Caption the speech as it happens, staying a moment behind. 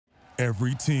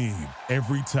Every team,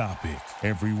 every topic,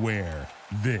 everywhere.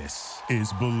 This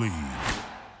is Believe.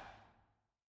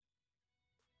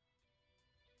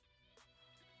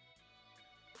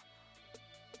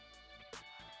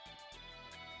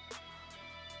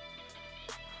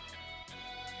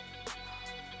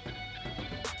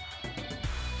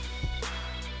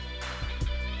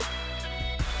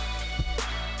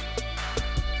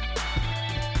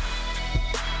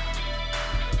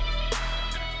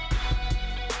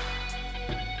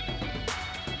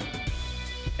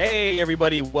 Hey,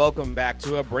 everybody, welcome back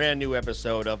to a brand new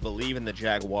episode of Believe in the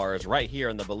Jaguars right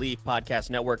here on the Believe Podcast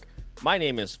Network. My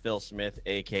name is Phil Smith,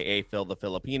 a.k.a. Phil the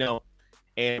Filipino.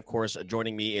 And, of course,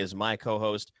 joining me is my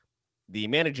co-host, the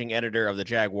managing editor of the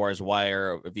Jaguars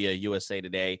Wire via USA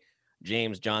Today,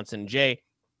 James Johnson. Jay,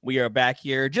 we are back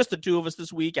here, just the two of us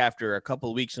this week after a couple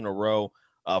of weeks in a row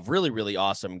of really, really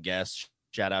awesome guests.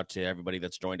 Shout out to everybody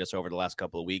that's joined us over the last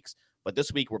couple of weeks. But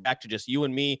this week, we're back to just you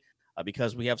and me.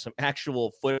 Because we have some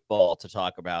actual football to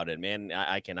talk about, and man,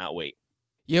 I cannot wait.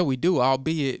 Yeah, we do,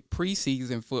 albeit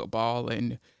preseason football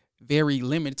and very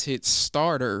limited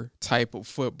starter type of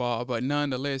football, but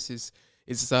nonetheless,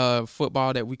 it's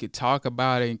football that we could talk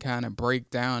about and kind of break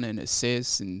down and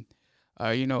assess and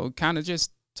kind of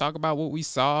just talk about what we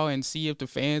saw and see if the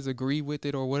fans agree with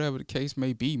it or whatever the case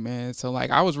may be, man. So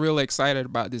I was real excited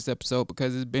about this episode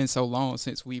because it's been so long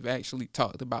since we've actually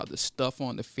talked about the stuff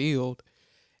on the field.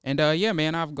 And yeah,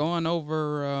 man, I've gone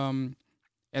over,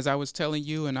 as I was telling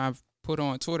you, and I've put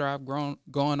on Twitter, I've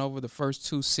gone over the first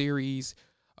two series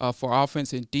for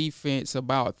offense and defense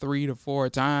about 3 to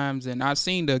 4 times. And I've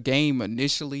seen the game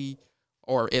initially,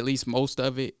 or at least most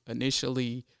of it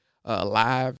initially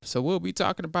live. So we'll be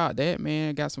talking about that,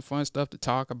 man. Got some fun stuff to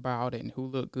talk about and who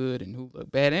looked good and who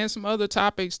looked bad and some other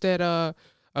topics that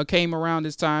came around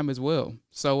this time as well.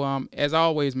 So as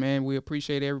always, man, we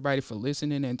appreciate everybody for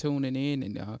listening and tuning in,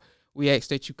 and we ask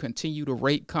that you continue to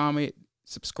rate, comment,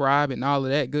 subscribe, and all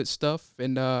of that good stuff,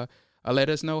 and let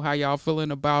us know how y'all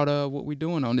feeling about what we're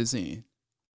doing on this end.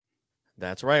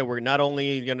 That's right. We're not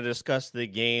only going to discuss the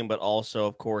game, but also,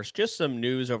 of course, just some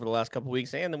news over the last couple of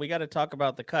weeks, and then we got to talk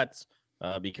about the cuts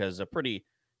because a pretty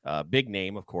big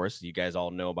name, of course, you guys all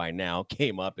know by now,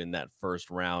 came up in that first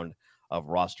round of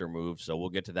roster moves. So we'll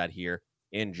get to that here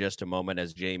in just a moment.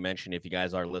 As Jay mentioned, if you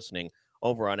guys are listening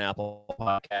over on Apple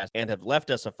Podcast and have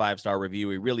left us a 5-star review,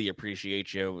 we really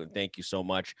appreciate you. And thank you so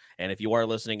much. And if you are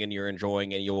listening and you're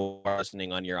enjoying and you are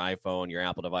listening on your iPhone, your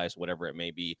Apple device, whatever it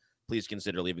may be, please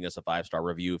consider leaving us a 5-star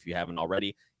review if you haven't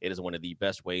already. It is one of the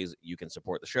best ways you can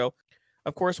support the show.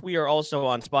 Of course, we are also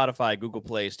on Spotify, Google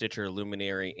Play, Stitcher,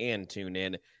 Luminary, and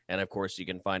TuneIn. And, of course, you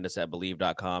can find us at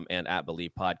Believe.com and at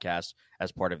Believe Podcast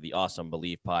as part of the awesome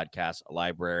Believe Podcast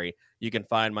library. You can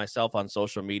find myself on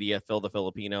social media, Phil the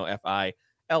Filipino,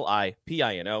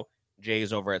 FILIPINO.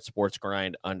 Jay's over at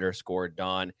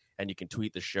SportsGrind_Don. And you can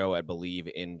tweet the show at Believe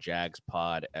in Jags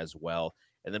Pod as well.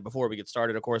 And then before we get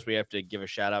started, of course, we have to give a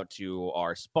shout out to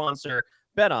our sponsor,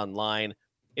 BetOnline.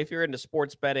 If you're into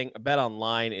sports betting,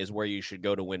 BetOnline is where you should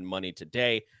go to win money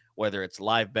today, whether it's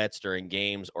live bets during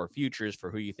games or futures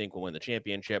for who you think will win the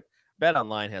championship.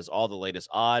 BetOnline has all the latest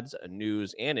odds,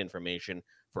 news, and information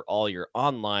for all your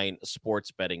online sports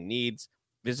betting needs.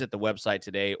 Visit the website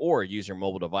today or use your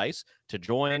mobile device to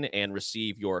join and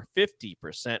receive your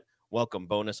 50% welcome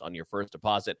bonus on your first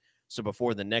deposit. So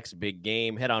before the next big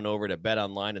game, head on over to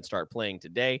BetOnline and start playing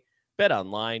today.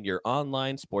 BetOnline, your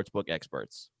online sportsbook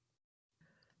experts.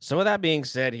 So with that being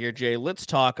said here, Jay, let's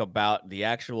talk about the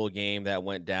actual game that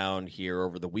went down here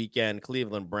over the weekend.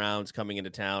 Cleveland Browns coming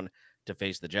into town to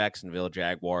face the Jacksonville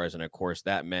Jaguars. And, of course,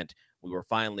 that meant we were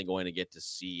finally going to get to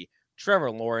see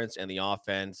Trevor Lawrence and the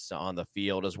offense on the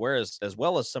field, as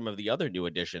well as some of the other new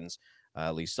additions,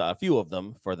 at least a few of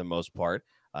them for the most part,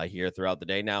 here throughout the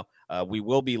day. Now, I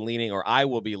will be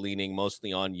leaning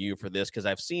mostly on you for this because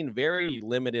I've seen very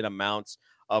limited amounts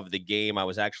of the game. I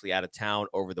was actually out of town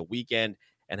over the weekend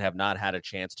and have not had a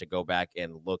chance to go back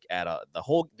and look at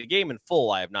the game in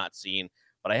full. I have not seen,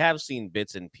 but I have seen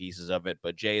bits and pieces of it.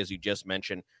 But Jay, as you just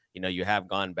mentioned, you have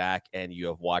gone back and you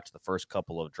have watched the first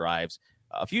couple of drives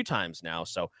a few times now.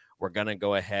 So we're going to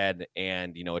go ahead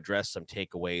and, address some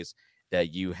takeaways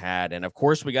that you had. And of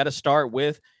course, we got to start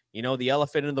with, the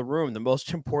elephant in the room, the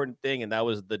most important thing. And that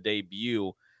was the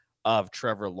debut of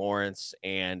Trevor Lawrence.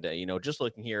 And, just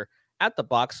looking here at the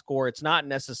box score, it's not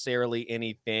necessarily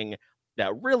anything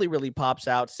that really, really pops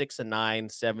out. 6-9,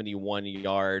 71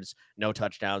 yards, no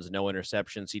touchdowns, no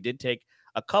interceptions. He did take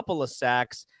a couple of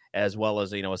sacks as well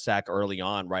as, a sack early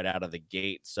on right out of the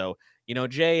gate. So,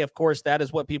 Jay, of course, that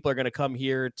is what people are going to come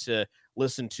here to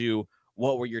listen to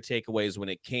what were your takeaways when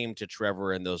it came to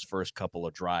Trevor in those first couple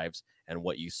of drives and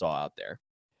what you saw out there?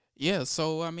 Yeah,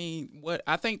 so I mean, what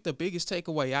I think the biggest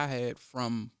takeaway I had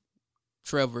from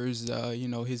Trevor's,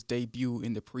 his debut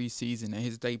in the preseason and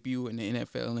his debut in the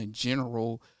NFL in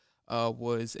general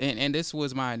was, and this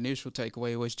was my initial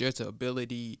takeaway, was just the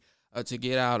ability to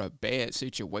get out of bad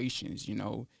situations,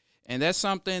 and that's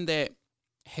something that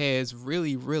has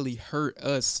really, really hurt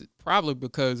us, probably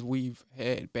because we've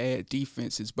had bad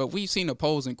defenses, but we've seen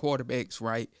opposing quarterbacks,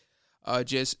 right,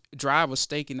 just drive a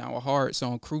stake in our hearts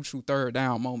on crucial third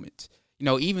down moments.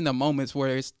 Even the moments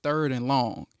where it's third and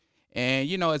long.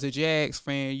 And as a Jags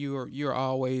fan, you're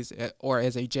always, or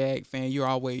as a Jag fan, you're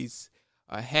always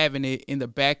having it in the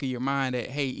back of your mind that,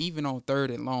 hey, even on third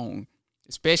and long,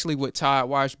 especially with Todd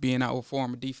Wash being our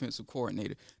former defensive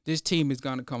coordinator, this team is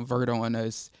going to convert on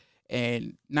us.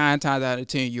 And 9 times out of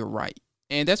 10, you're right.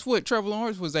 And that's what Trevor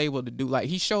Lawrence was able to do. Like,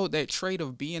 he showed that trait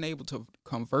of being able to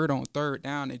convert on third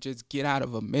down and just get out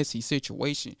of a messy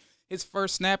situation. His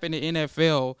first snap in the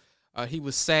NFL, he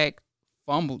was sacked,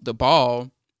 fumbled the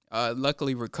ball,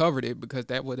 luckily recovered it because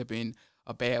that would have been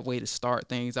a bad way to start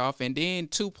things off. And then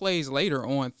 2 plays later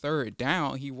on third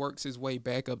down, he works his way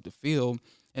back up the field.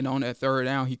 And on that third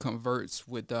down, he converts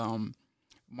with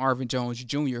Marvin Jones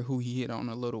Jr., who he hit on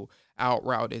a little out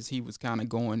route as he was kind of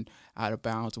going out of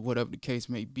bounds or whatever the case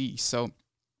may be. So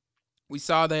we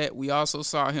saw that. We also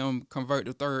saw him convert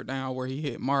the third down where he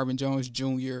hit Marvin Jones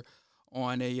Jr.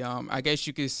 on a, I guess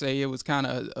you could say it was kind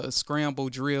of a scramble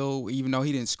drill, even though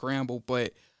he didn't scramble,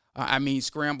 but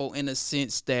scramble in a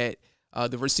sense that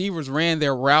the receivers ran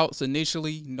their routes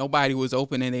initially. Nobody was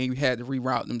open, and they had to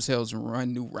reroute themselves and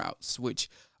run new routes, which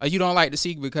you don't like to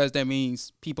see because that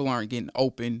means people aren't getting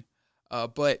open.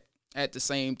 But at the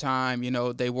same time,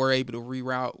 they were able to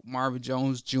reroute. Marvin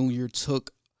Jones Jr.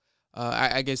 took,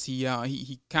 I guess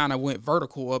he kind of went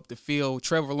vertical up the field.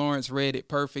 Trevor Lawrence read it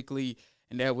perfectly,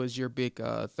 and that was your big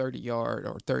 30-yard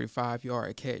or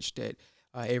 35-yard catch that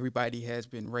everybody has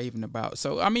been raving about.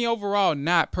 So, overall,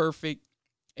 not perfect.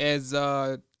 As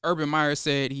Urban Meyer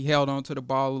said, he held on to the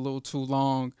ball a little too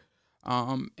long.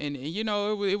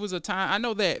 It was a time. I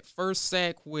know that first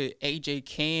sack with A.J.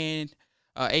 Cann,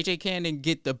 A.J. Cann didn't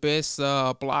get the best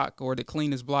block or the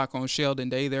cleanest block on Sheldon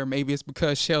Day there. Maybe it's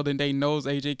because Sheldon Day knows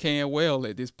A.J. Cann well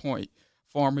at this point,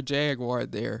 former Jaguar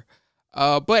there.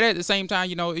 But at the same time,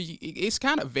 it's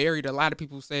kind of varied. A lot of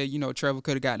people say, Trevor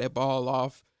could have got that ball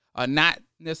off, not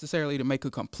necessarily to make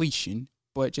a completion,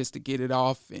 but just to get it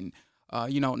off and,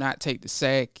 not take the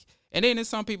sack. And then there's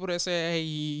some people that say, hey,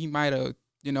 he might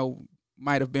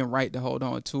have been right to hold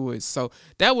on to it. So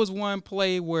that was one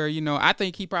play where, I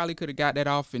think he probably could have got that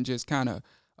off and just kind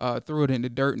of threw it in the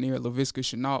dirt near Laviska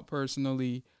Shenault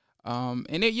personally. And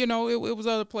it was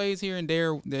other plays here and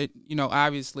there that,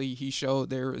 obviously he showed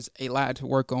there was a lot to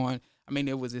work on.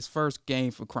 It was his first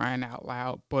game, for crying out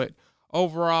loud. But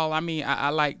overall, I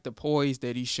like the poise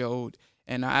that he showed.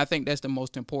 And I think that's the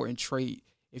most important trait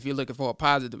if you're looking for a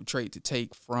positive trait to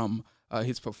take from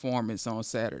his performance on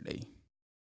Saturday.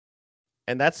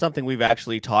 And that's something we've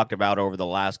actually talked about over the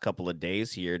last couple of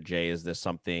days here, Jay. Is this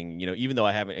something, even though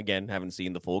I haven't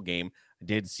seen the full game, I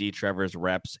did see Trevor's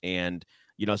reps. And,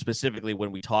 specifically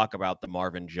when we talk about the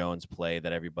Marvin Jones play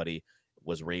that everybody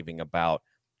was raving about,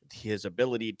 his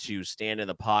ability to stand in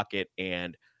the pocket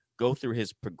and go through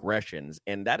his progressions.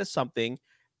 And that is something,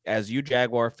 as you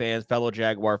fellow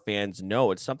Jaguar fans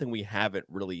know, it's something we haven't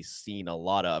really seen a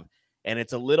lot of. And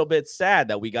it's a little bit sad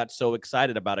that we got so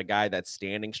excited about a guy that's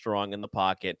standing strong in the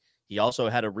pocket. He also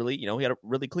had a really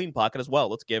clean pocket as well.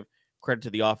 Let's give credit to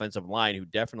the offensive line, who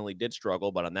definitely did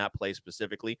struggle, but on that play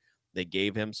specifically, they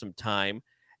gave him some time,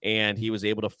 and he was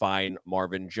able to find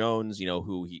Marvin Jones,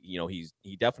 who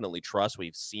he definitely trusts.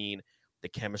 We've seen the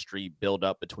chemistry build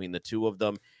up between the two of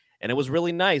them, and it was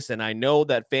really nice. And I know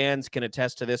that fans can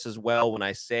attest to this as well when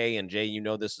I say, and Jay,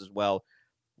 this as well,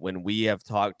 when we have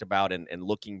talked about and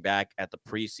looking back at the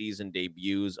preseason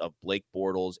debuts of Blake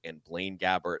Bortles and Blaine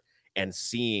Gabbert and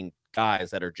seeing guys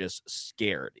that are just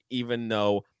scared, even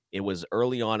though it was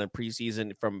early on in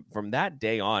preseason. From that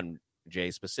day on, Jay,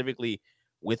 specifically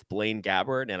with Blaine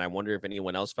Gabbert, and I wonder if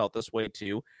anyone else felt this way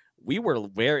too, we were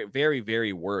very, very,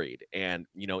 very worried. And,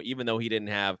 even though he didn't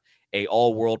have a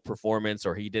all-world performance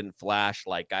or he didn't flash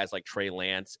like guys like Trey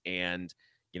Lance and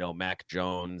Mac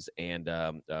Jones and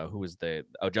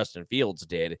Justin Fields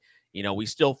did, we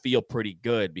still feel pretty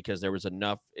good because there was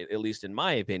enough, at least in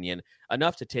my opinion,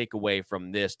 enough to take away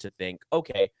from this to think,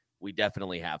 okay, we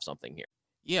definitely have something here.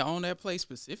 Yeah, on that play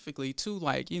specifically too,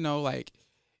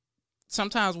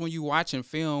 sometimes when you watching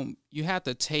film, you have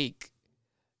to take,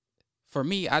 for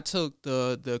me, I took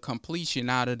the completion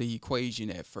out of the equation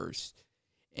at first.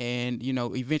 And, you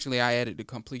know, eventually I added the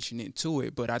completion into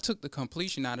it, but I took the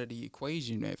completion out of the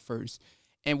equation at first.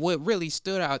 And what really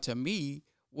stood out to me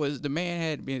was the man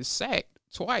had been sacked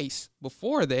twice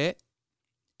before that,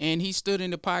 and he stood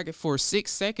in the pocket for 6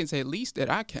 seconds at least that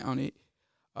I counted,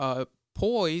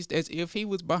 poised as if he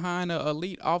was behind an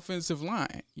elite offensive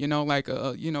line, you know, like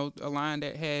a line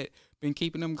that had been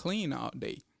keeping them clean all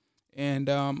day. And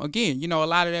again, you know, a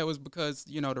lot of that was because,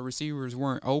 you know, the receivers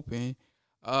weren't open.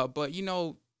 But, you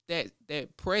know,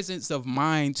 that presence of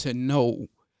mind to know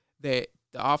that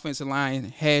the offensive line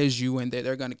has you and that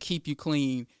they're going to keep you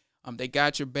clean. They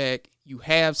got your back. You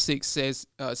have 6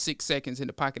 seconds in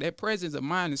the pocket. That presence of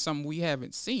mind is something we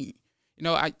haven't seen. You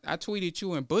know, I tweeted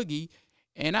you and Boogie,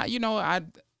 and I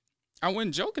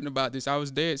wasn't joking about this. I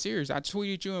was dead serious. I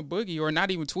tweeted you and Boogie, or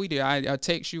not even tweeted. I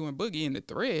text you and Boogie in the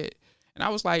thread, and I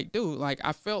was like, dude, like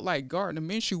I felt like Gardner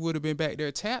Minshew would have been back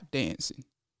there tap dancing,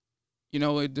 you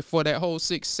know, for that whole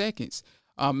 6 seconds.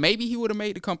 Maybe he would have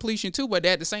made the completion too, but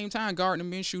at the same time, Gardner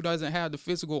Minshew doesn't have the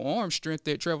physical arm strength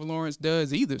that Trevor Lawrence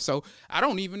does either. So I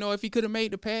don't even know if he could have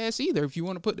made the pass either, if you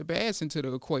want to put the pass into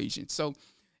the equation. So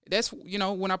that's, you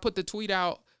know, when I put the tweet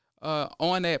out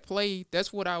on that play,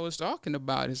 that's what I was talking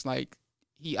about. It's like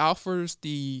he offers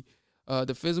the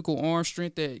physical arm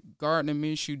strength that Gardner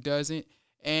Minshew doesn't.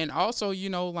 And also, you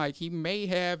know, like he may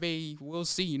have we'll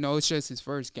see, you know, it's just his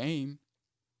first game.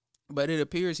 But it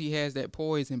appears he has that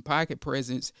poise and pocket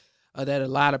presence that a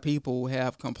lot of people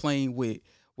have complained with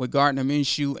Gardner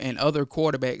Minshew and other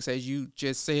quarterbacks, as you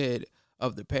just said,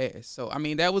 of the past. So, I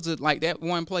mean, that was that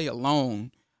one play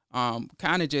alone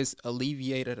kind of just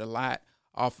alleviated a lot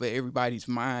off of everybody's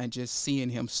mind, just seeing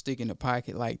him stick in the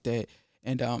pocket like that.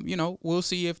 And, you know, we'll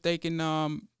see if they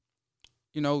can,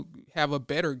 you know, have a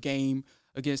better game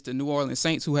against the New Orleans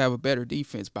Saints, who have a better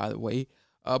defense, by the way.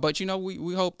 But, you know,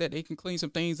 we hope that they can clean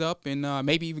some things up and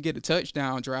maybe even get a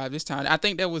touchdown drive this time. I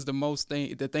think that was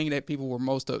the thing that people were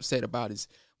most upset about is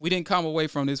we didn't come away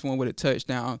from this one with a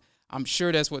touchdown. I'm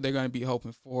sure that's what they're going to be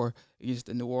hoping for against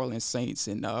the New Orleans Saints.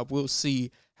 And we'll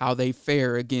see how they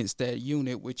fare against that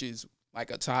unit, which is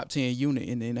like a top 10 unit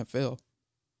in the NFL.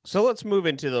 So let's move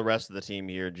into the rest of the team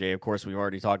here, Jay. Of course, we've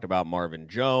already talked about Marvin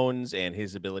Jones and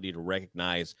his ability to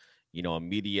recognize, you know,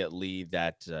 immediately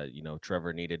that, you know,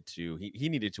 Trevor needed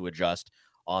to adjust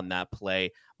on that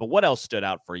play. But what else stood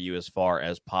out for you as far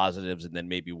as positives? And then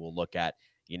maybe we'll look at,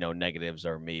 you know, negatives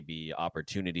or maybe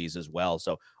opportunities as well.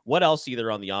 So what else either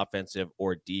on the offensive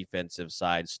or defensive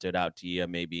side stood out to you?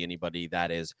 Maybe anybody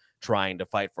that is trying to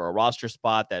fight for a roster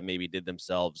spot that maybe did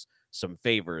themselves some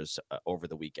favors over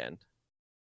the weekend.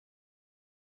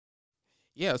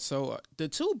 Yeah, so the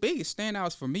two biggest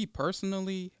standouts for me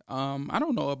personally, I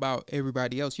don't know about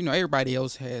everybody else. You know, everybody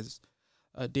else has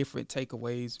different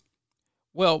takeaways.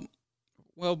 Well,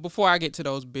 before I get to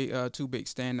those two big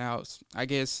standouts, I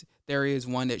guess there is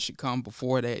one that should come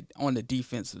before that on the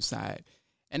defensive side,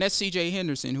 and that's C.J.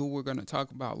 Henderson, who we're going to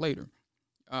talk about later.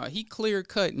 He clear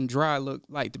cut and dry looked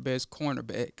like the best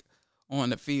cornerback on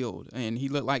the field, and he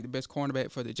looked like the best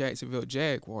cornerback for the Jacksonville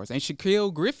Jaguars. And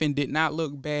Shaquill Griffin did not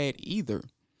look bad either.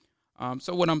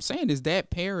 So what I'm saying is that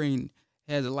pairing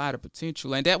has a lot of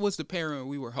potential, and that was the pairing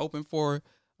we were hoping for.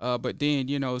 But then,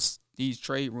 you know, these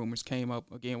trade rumors came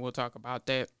up again. We'll talk about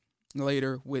that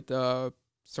later with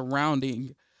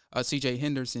surrounding C.J.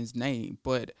 Henderson's name.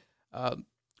 But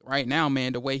right now,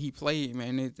 man, the way he played,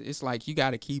 man, it's like you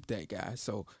got to keep that guy.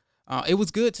 So it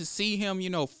was good to see him, you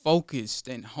know, focused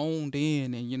and honed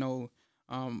in and, you know,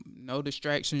 no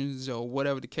distractions or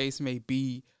whatever the case may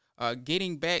be.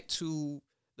 Getting back to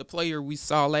the player we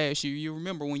saw last year, you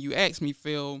remember when you asked me,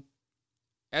 Phil,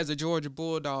 as a Georgia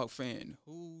Bulldog fan,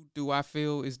 who do I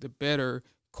feel is the better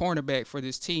cornerback for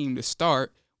this team to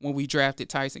start when we drafted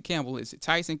Tyson Campbell? Is it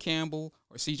Tyson Campbell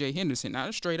or C.J. Henderson? I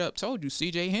straight up told you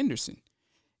C.J. Henderson.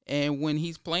 And when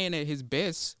he's playing at his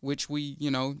best, which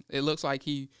it looks like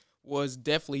he was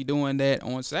definitely doing that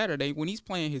on Saturday. When he's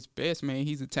playing his best, man,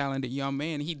 he's a talented young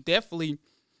man. He definitely,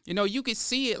 you could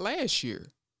see it last year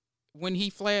when he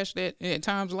flashed at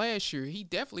times last year. He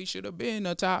definitely should have been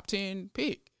a top 10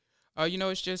 pick.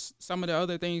 It's just some of the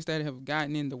other things that have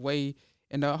gotten in the way.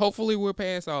 And hopefully we're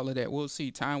past all of that. We'll see.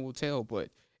 Time will tell. But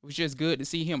it was just good to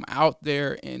see him out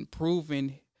there and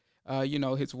proving,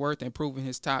 his worth and proving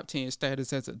his top 10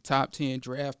 status as a top 10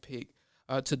 draft pick.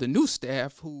 To the new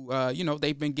staff who,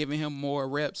 they've been giving him more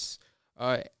reps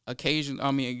throughout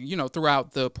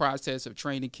the process of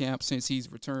training camp since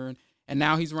he's returned. And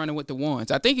now he's running with the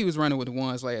ones. I think he was running with the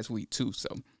ones last week too. So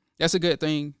that's a good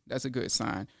thing. That's a good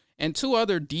sign. And two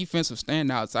other defensive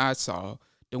standouts I saw.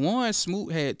 DeJuan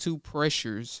Smoot had two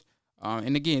pressures.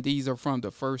 And again, these are from the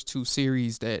first two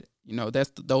series that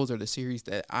Those are the series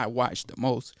that I watched the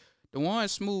most. DeJuan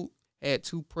Smoot had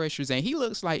 2 pressures, and he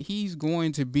looks like he's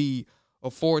going to be a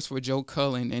force for Joe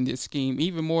Cullen in this scheme,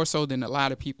 even more so than a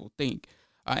lot of people think.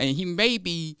 And he may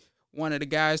be one of the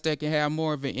guys that can have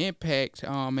more of an impact.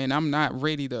 And I'm not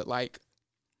ready to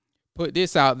put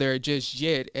this out there just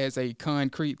yet as a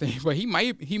concrete thing, but he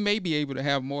may be able to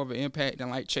have more of an impact than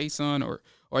like Chason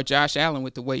or Josh Allen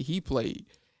with the way he played.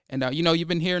 And you've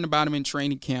been hearing about him in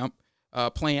training camp,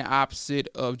 playing opposite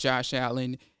of Josh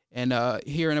Allen, and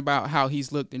hearing about how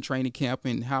he's looked in training camp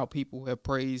and how people have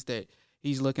praised that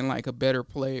he's looking like a better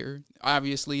player.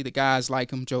 Obviously, the guys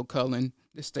like him, Joe Cullen,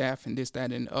 the staff, and this,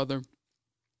 that, and the other.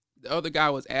 The other guy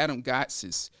was Adam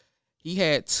Gotsis. He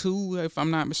had 2, if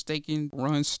I'm not mistaken,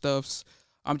 run stuffs.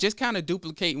 Just kind of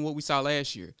duplicating what we saw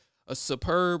last year. A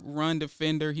superb run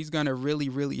defender. He's going to really,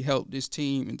 really help this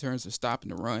team in terms of stopping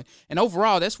the run. And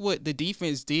overall, that's what the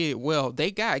defense did well.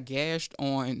 They got gashed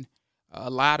on a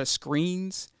lot of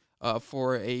screens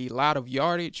for a lot of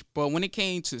yardage. But when it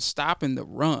came to stopping the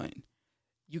run,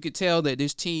 you could tell that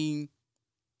this team,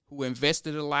 who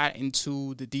invested a lot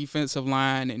into the defensive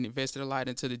line and invested a lot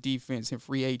into the defense and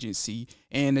free agency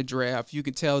and the draft, you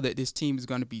can tell that this team is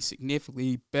going to be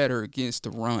significantly better against the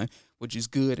run, which is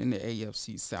good in the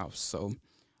AFC South. So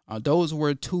those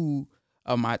were 2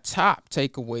 of my top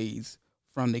takeaways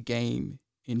from the game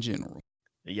in general.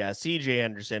 Yeah, CJ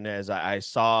Henderson, as I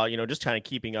saw, just kind of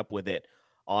keeping up with it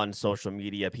on social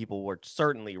media, people were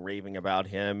certainly raving about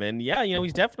him. And yeah,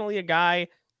 he's definitely a guy.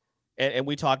 And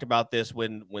we talked about this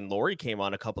when Lori came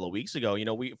on a couple of weeks ago.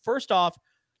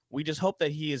 We just hope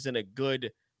that he is in a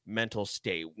good mental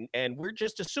state. And we're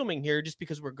just assuming here, just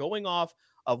because we're going off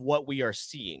of what we are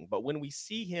seeing. But when we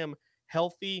see him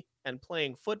healthy and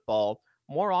playing football,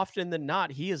 more often than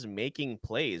not, he is making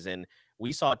plays. And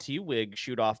we saw T-Wig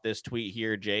shoot off this tweet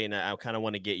here, Jay, and I kind of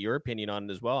want to get your opinion on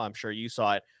it as well. I'm sure you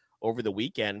saw it over the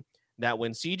weekend, that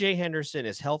when CJ Henderson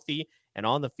is healthy and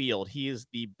on the field, he is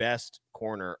the best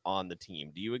corner on the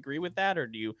team. Do you agree with that, or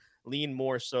do you lean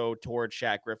more so toward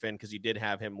Shaq Griffin, because you did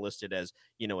have him listed as,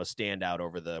 a standout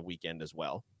over the weekend as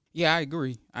well? Yeah, I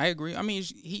agree. I mean,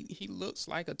 he looks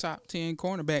like a top 10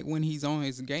 cornerback when he's on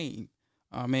his game.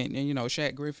 And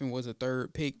Shaq Griffin was a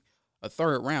third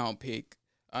round pick.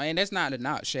 And that's not a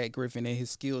knock Shaq Griffin and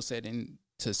his skill set, and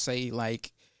to say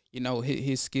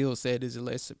his skill set is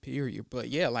less superior. But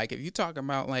yeah, if you talk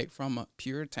about from a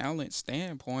pure talent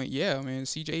standpoint, yeah, man,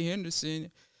 CJ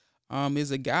Henderson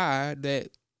is a guy that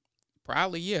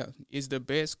probably, is the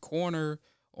best corner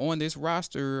on this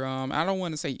roster. I don't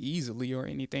want to say easily or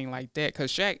anything like that,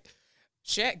 because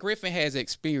Shaq Griffin has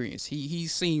experience.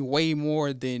 He's seen way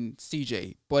more than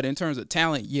CJ. But in terms of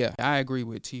talent, yeah, I agree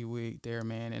with T-Wig there,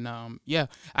 man. And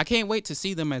I can't wait to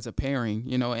see them as a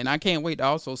pairing, and I can't wait to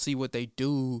also see what they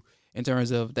do in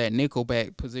terms of that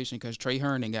nickelback position, because Trey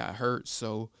Herndon got hurt.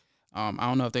 So I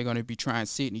don't know if they're going to be trying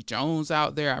Sidney Jones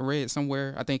out there. I read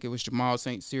somewhere, I think it was Jamal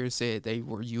St. Cyr said they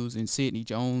were using Sidney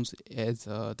Jones as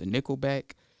the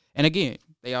nickelback. And again,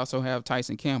 they also have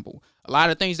Tyson Campbell. A lot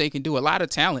of things they can do, a lot of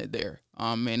talent there,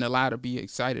 and a lot to be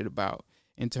excited about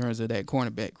in terms of that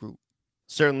cornerback group.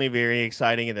 Certainly very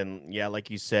exciting. And then, yeah, like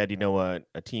you said,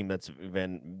 a team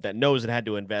that knows it had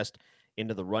to invest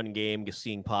into the run game,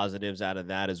 seeing positives out of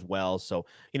that as well. So,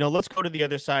 let's go to the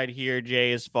other side here,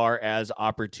 Jay, as far as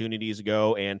opportunities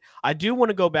go. And I do want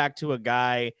to go back to a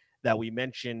guy that we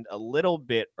mentioned a little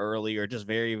bit earlier, just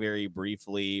very, very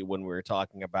briefly when we were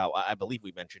talking about, I believe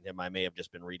we mentioned him. I may have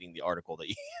just been reading the article that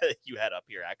you had up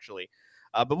here, actually.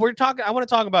 But I want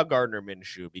to talk about Gardner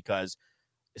Minshew, because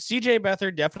CJ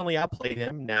Beathard definitely outplayed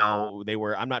him. Now,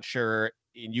 I'm not sure,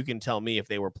 and you can tell me if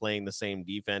they were playing the same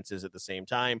defenses at the same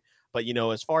time. But,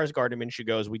 as far as Gardner Minshew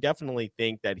goes, we definitely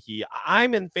think that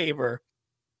I'm in favor.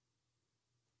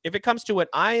 If it comes to it,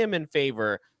 I am in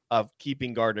favor of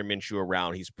keeping Gardner Minshew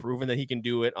around. He's proven that he can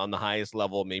do it on the highest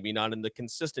level, maybe not in the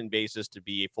consistent basis to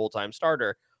be a full-time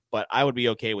starter, but I would be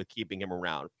okay with keeping him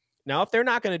around. Now, if they're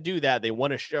not going to do that, they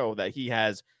want to show that he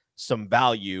has some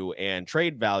value and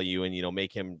trade value and,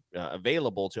 make him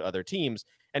available to other teams.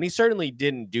 And he certainly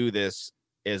didn't do this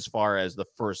as far as the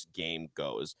first game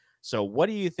goes. So what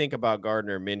do you think about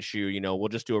Gardner Minshew? We'll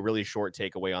just do a really short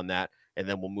takeaway on that, and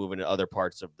then we'll move into other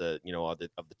parts of the,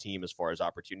 of the team as far as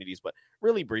opportunities. But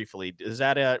really briefly, is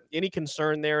that any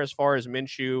concern there as far as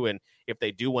Minshew? And if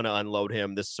they do want to unload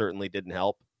him, this certainly didn't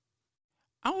help.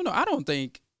 I don't know. I don't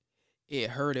think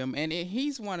it hurt him. And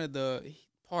he's one of the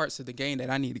parts of the game that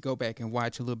I need to go back and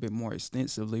watch a little bit more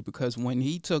extensively, because when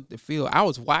he took the field, I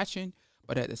was watching,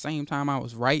 but at the same time I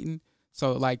was writing.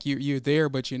 So you're there,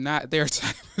 but you're not there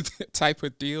type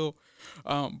of deal.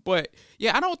 But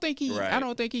yeah, I don't think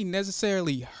Right. he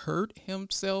necessarily hurt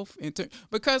himself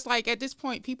because like at this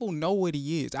point, people know what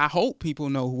he is. I hope people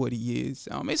know what he is.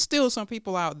 It's still some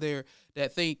people out there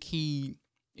that think he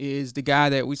is the guy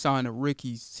that we saw in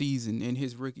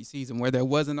his rookie season, where there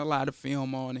wasn't a lot of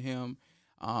film on him.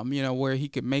 Where he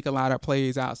could make a lot of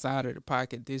plays outside of the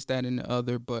pocket, this, that, and the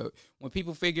other. But when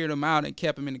people figured him out and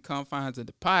kept him in the confines of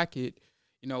the pocket,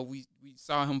 we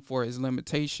saw him for his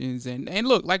limitations. And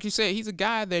look, like you said, he's a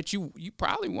guy that you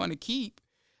probably want to keep.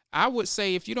 I would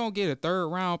say if you don't get a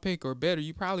 3rd round pick or better,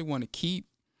 you probably want to keep.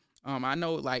 I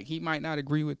know like he might not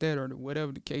agree with that or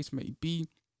whatever the case may be.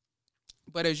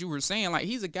 But as you were saying, like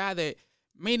he's a guy that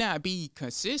may not be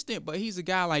consistent, but he's a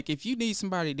guy like if you need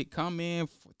somebody to come in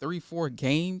for 3-4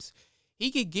 games,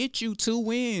 he could get you 2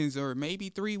 wins or maybe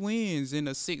 3 wins in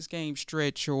a 6-game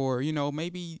stretch, or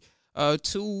maybe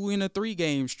 2 in a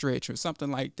 3-game stretch or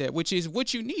something like that, which is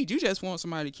what you need. You just want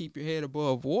somebody to keep your head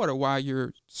above water while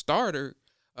your starter,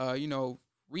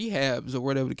 rehabs or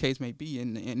whatever the case may be,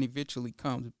 and eventually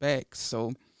comes back.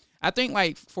 So I think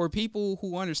like for people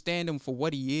who understand him for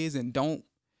what he is and don't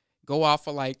go off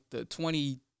of like the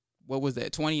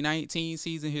 2019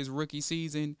 season, his rookie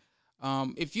season.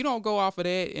 If you don't go off of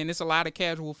that, and it's a lot of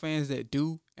casual fans that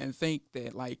do and think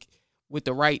that like with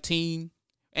the right team,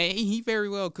 and he very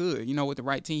well could, with the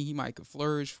right team, he might could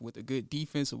flourish with a good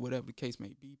defense or whatever the case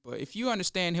may be. But if you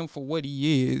understand him for what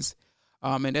he is,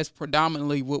 and that's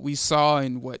predominantly what we saw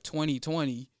in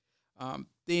 2020,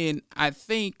 then I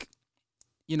think,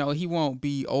 he won't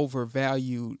be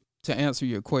overvalued, to answer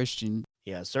your question.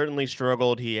 Yeah, certainly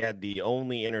struggled. He had the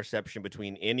only interception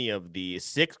between any of the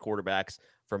 6 quarterbacks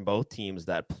from both teams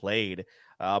that played.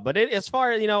 But as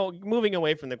far as, moving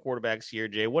away from the quarterbacks here,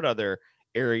 Jay, what other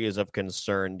areas of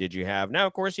concern did you have? Now,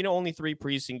 of course, only 3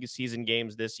 preseason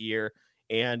games this year.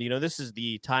 And, this is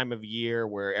the time of year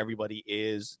where everybody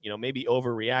is, maybe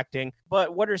overreacting.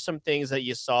 But what are some things that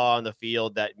you saw on the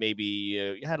field that maybe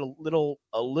you had a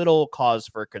little cause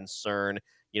for concern?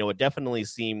 It definitely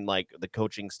seemed like the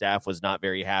coaching staff was not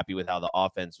very happy with how the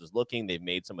offense was looking. They've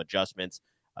made some adjustments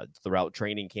throughout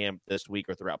training camp this week,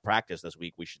 or throughout practice this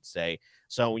week, we should say.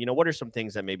 So, what are some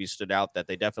things that maybe stood out that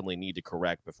they definitely need to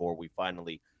correct before we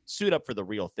finally suit up for the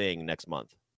real thing next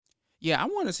month? Yeah, I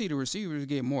want to see the receivers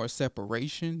get more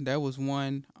separation. That was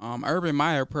one. Urban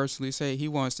Meyer personally said he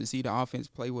wants to see the offense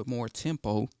play with more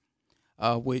tempo,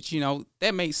 which,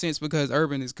 that makes sense because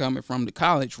Urban is coming from the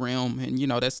college realm, and,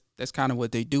 that's kind of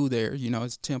what they do there.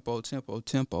 It's tempo, tempo,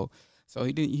 tempo. So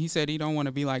he said he don't want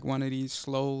to be like one of these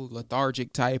slow,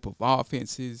 lethargic type of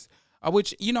offenses,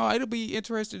 which, it'll be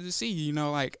interesting to see,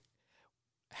 like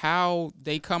how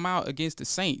they come out against the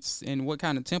Saints and what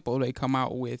kind of tempo they come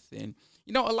out with. And,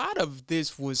 a lot of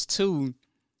this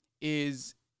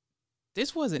this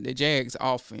wasn't the Jags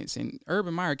offense, and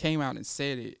Urban Meyer came out and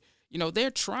said it.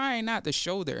 They're trying not to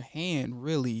show their hand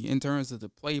really in terms of the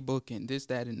playbook and this,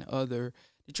 that, and the other.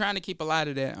 They're trying to keep a lot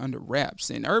of that under wraps.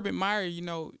 And Urban Meyer,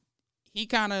 he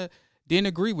kind of didn't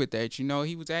agree with that.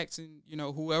 He was asking,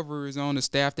 whoever is on the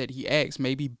staff that he asked,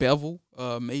 maybe Bevel,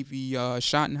 maybe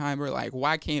Schottenheimer, like,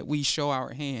 why can't we show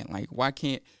our hand? Like, why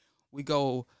can't we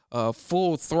go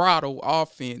full throttle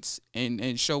offense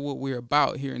and show what we're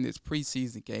about here in this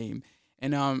preseason game?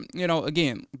 And,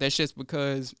 again, that's just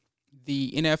because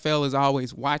the NFL is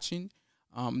always watching.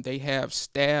 They have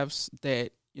staffs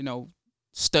that,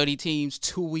 study teams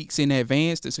 2 weeks in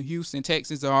advance. The Houston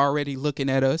Texans are already looking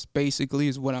at us, basically,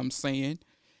 is what I'm saying.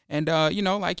 And,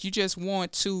 like you just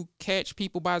want to catch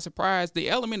people by surprise. The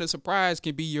element of surprise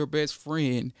can be your best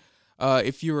friend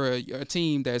if you're a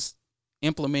team that's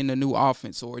implementing a new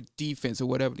offense or defense or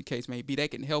whatever the case may be.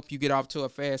 That can help you get off to a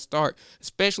fast start,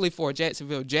 especially for a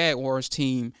Jacksonville Jaguars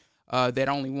team that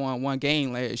only won 1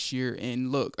 game last year. And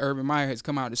look, Urban Meyer has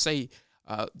come out to say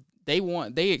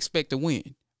they expect to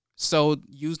win. So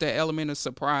use that element of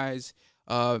surprise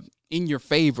in your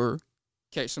favor.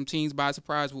 Catch some teams by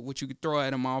surprise with what you could throw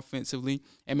at them offensively,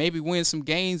 and maybe win some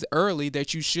games early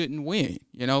that you shouldn't win.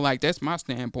 That's my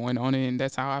standpoint on it, and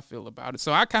that's how I feel about it.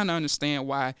 So I kind of understand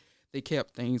why they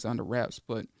kept things under wraps.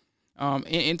 But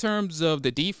in terms of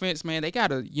the defense, man, they got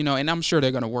to, and I'm sure they're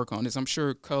going to work on this. I'm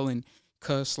sure Cullen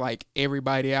cussed like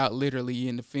everybody out literally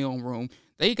in the film room.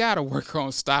 They got to work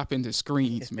on stopping the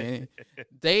screens, man.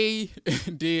 They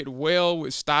did well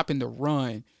with stopping the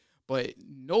run, but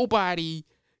nobody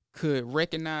could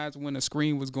recognize when a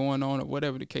screen was going on or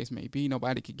whatever the case may be.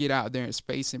 Nobody could get out there in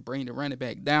space and bring the running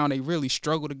back down. They really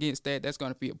struggled against that. That's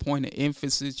going to be a point of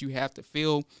emphasis you have to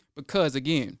fill because,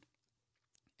 again,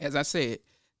 as I said,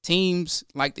 teams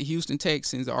like the Houston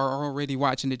Texans are already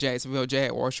watching the Jacksonville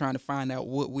Jaguars trying to find out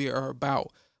what we are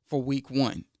about for week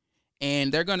 1.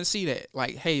 And they're going to see that,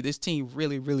 like, hey, this team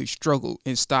really, really struggled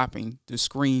in stopping the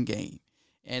screen game.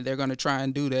 And they're going to try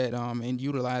and do that and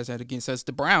utilize that against us.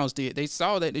 The Browns did. They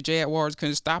saw that the Jaguars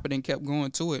couldn't stop it and kept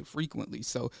going to it frequently.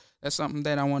 So that's something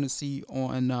that I want to see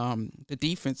on the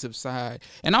defensive side.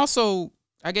 And also,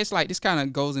 I guess, like, this kind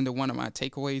of goes into one of my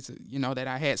takeaways, that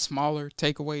I had smaller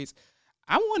takeaways.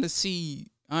 I want to see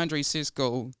Andre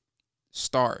Cisco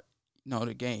start,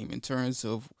 the game in terms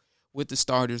of with the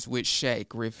starters, with Shaq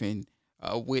Griffin,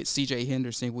 with C.J.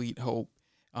 Henderson, Weed Hope,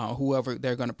 whoever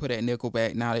they're going to put at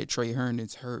nickelback now that Trey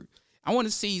Herndon's hurt. I want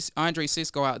to see Andre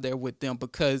Cisco out there with them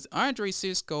because Andre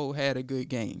Cisco had a good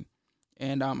game.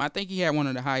 And I think he had one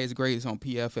of the highest grades on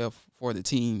PFF for the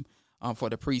team for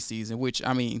the preseason, which,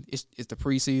 I mean, it's the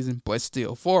preseason, but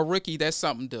still, for a rookie, that's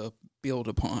something to build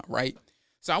upon, right?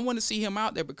 So I want to see him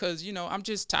out there because, I'm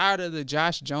just tired of the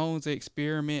Josh Jones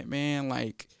experiment, man.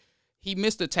 Like, he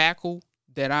missed a tackle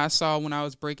that I saw when I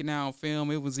was breaking down film.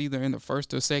 It was either in the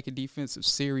first or second defensive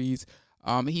series.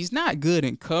 He's not good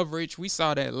in coverage. We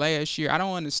saw that last year. I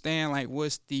don't understand, like,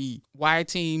 why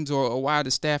teams or why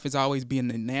the staff is always being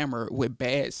enamored with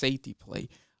bad safety play.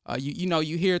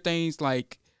 You hear things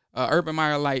like Urban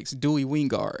Meyer likes Dewey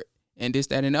Wingard and this,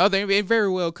 that, and the other. It very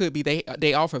well could be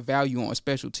they offer value on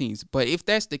special teams. But if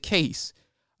that's the case,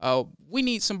 we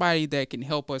need somebody that can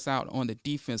help us out on the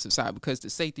defensive side because the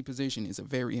safety position is a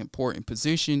very important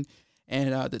position,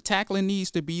 and the tackling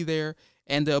needs to be there,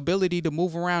 and the ability to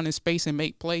move around in space and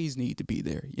make plays need to be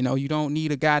there. You don't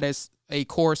need a guy that's a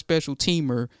core special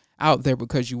teamer out there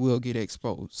because you will get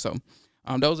exposed. So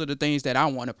those are the things that I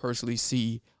want to personally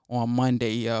see on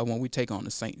Monday when we take on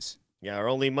the Saints. Yeah, our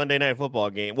only Monday Night Football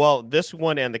game. Well, this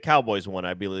one and the Cowboys one,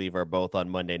 I believe, are both on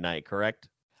Monday night, correct?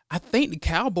 I think the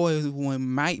Cowboys one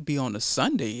might be on a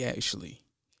Sunday, actually.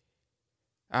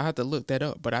 I have to look that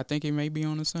up, but I think it may be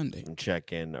on a Sunday. I'm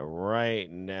checking right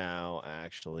now,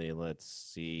 actually. Let's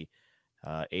see.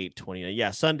 8:29.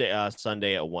 Yeah,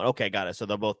 Sunday at 1. Okay, got it. So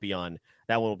they'll both be on.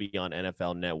 That one will be on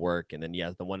NFL Network. And then,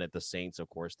 yeah, the one at the Saints, of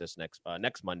course, this next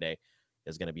Monday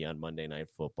is going to be on Monday Night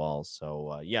Football.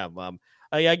 So,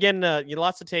 again,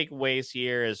 lots of takeaways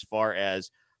here as far as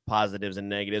positives and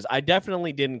negatives. I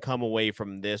definitely didn't come away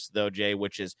from this, though, Jay,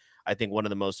 which is, I think, one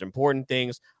of the most important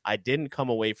things. I didn't come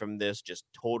away from this just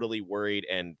totally worried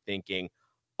and thinking,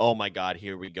 oh, my God,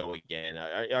 here we go again.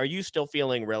 Are you still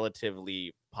feeling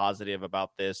relatively positive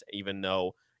about this, even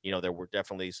though, there were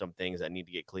definitely some things that need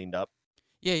to get cleaned up?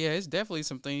 Yeah, it's definitely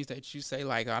some things that you say,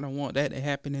 like, I don't want that to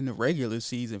happen in the regular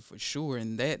season for sure,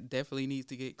 and that definitely needs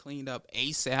to get cleaned up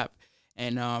ASAP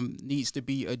and needs to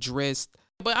be addressed.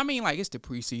 But, I mean, like, it's the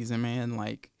preseason, man.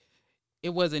 Like, it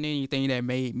wasn't anything that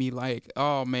made me like,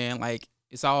 oh, man, like,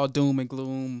 it's all doom and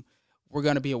gloom. We're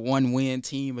going to be a one-win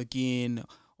team again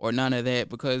or none of that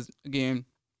because, again,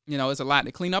 it's a lot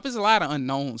to clean up. It's a lot of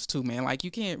unknowns, too, man. Like, you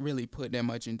can't really put that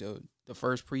much into the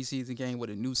first preseason game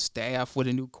with a new staff, with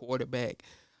a new quarterback,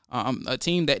 a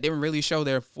team that didn't really show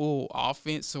their full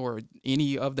offense or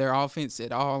any of their offense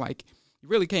at all. Like, you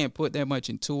really can't put that much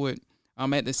into it.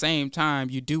 At the same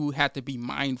time, you do have to be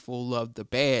mindful of the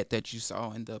bad that you saw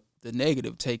and the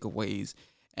negative takeaways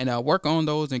and work on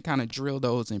those and kind of drill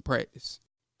those in practice.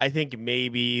 I think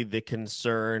maybe the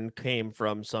concern came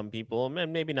from some people,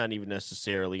 and maybe not even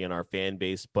necessarily in our fan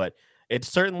base, but it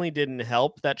certainly didn't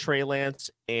help that Trey Lance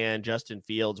and Justin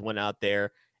Fields went out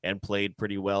there and played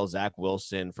pretty well. Zach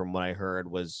Wilson, from what I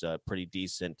heard, was pretty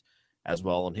decent as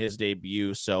well on his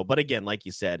debut. So, but again, like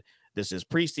you said, this is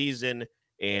preseason.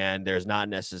 And there's not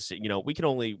necessarily, we can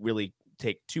only really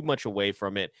take too much away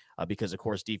from it because, of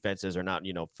course, defenses are not,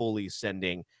 fully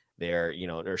sending their,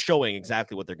 they're showing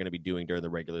exactly what they're going to be doing during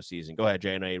the regular season. Go ahead,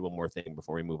 Jay, and I had one more thing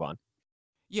before we move on.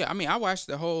 Yeah, I mean, I watched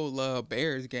the whole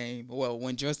Bears game, well,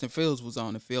 when Justin Fields was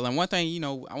on the field. And one thing,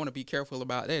 I want to be careful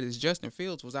about that is Justin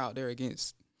Fields was out there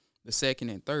against the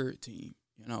second and third team,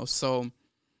 So,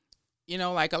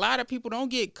 like a lot of people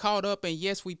don't get caught up in,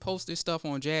 yes, we post this stuff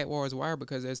on Jaguars Wire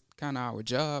because that's kind of our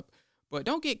job. But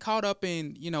don't get caught up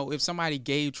in, if somebody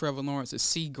gave Trevor Lawrence a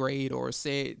C grade or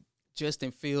said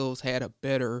Justin Fields had a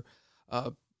better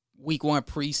week one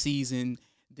preseason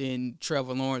than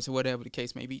Trevor Lawrence or whatever the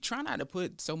case may be. Try not to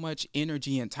put so much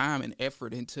energy and time and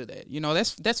effort into that.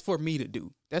 That's for me to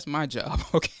do. That's my job,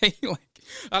 okay? Like,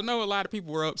 I know a lot of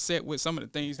people were upset with some of the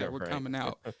things that were coming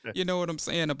out. You know what I'm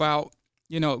saying about,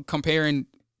 comparing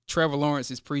Trevor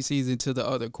Lawrence's preseason to the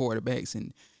other quarterbacks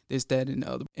and this, that, and the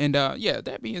other. And,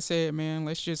 that being said, man,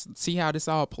 let's just see how this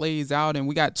all plays out. And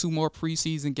we got 2 more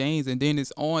preseason games, and then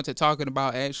it's on to talking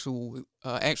about actual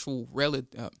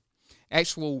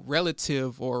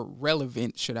relative or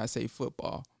relevant, should I say,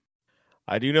 football.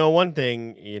 I do know one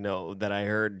thing, that I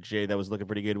heard, Jay, that was looking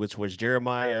pretty good, which was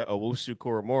Jeremiah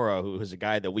Owusu-Koramoah, who was a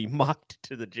guy that we mocked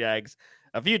to the Jags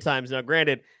a few times. Now,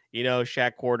 granted,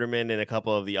 Shaq Quarterman and a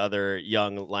couple of the other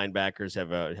young linebackers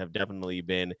have definitely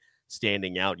been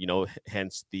standing out,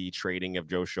 hence the trading of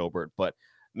Joe Schobert. But,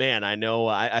 man, I know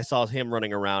I saw him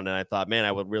running around, and I thought, man,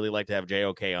 I would really like to have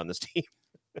JOK on this team.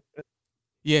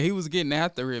 Yeah, he was getting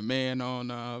after it, man,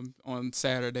 on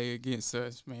Saturday against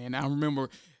us, man. I remember,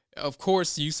 of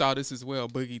course, you saw this as well.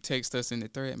 Boogie texted us in the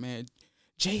thread, man.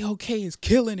 JOK is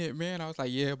killing it, man. I was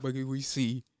like, yeah, Boogie, we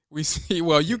see.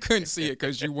 Well, you couldn't see it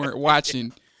because you weren't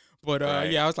watching. But,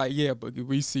 Right. yeah, I was like, yeah, Boogie,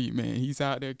 we see, man. He's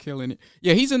out there killing it.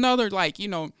 Yeah, he's another, like,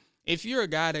 if you're a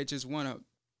guy that just want to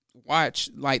watch,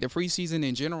 like, the preseason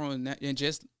in general and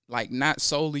just, like, not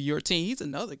solely your team, he's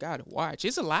another guy to watch.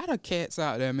 There's a lot of cats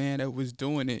out there, man, that was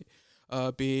doing it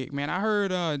big. Man, I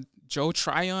heard Joe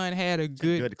Tryon had a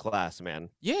good class, man.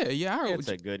 Yeah, I heard It's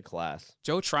a good class.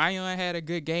 Joe Tryon had a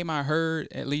good game. I heard,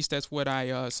 at least that's what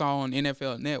I saw on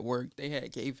NFL Network. They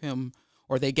gave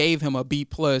him a B+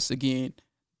 again.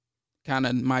 Kind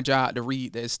of my job to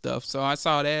read that stuff. So I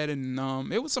saw that, and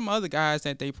it was some other guys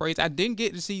that they praised. I didn't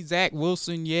get to see Zach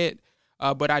Wilson yet,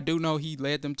 but I do know he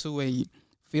led them to a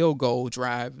field goal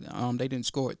drive. They didn't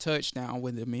score a touchdown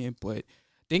with him in, but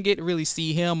didn't get to really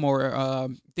see him, or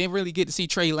didn't really get to see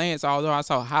Trey Lance, although I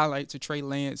saw highlights of Trey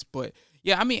Lance. But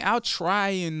yeah, I mean, I'll try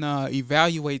and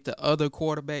evaluate the other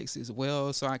quarterbacks as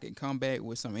well, so I can come back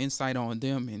with some insight on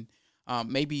them, and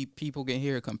maybe people can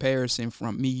hear a comparison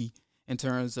from me in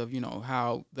terms of,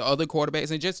 how the other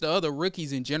quarterbacks and just the other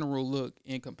rookies in general look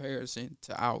in comparison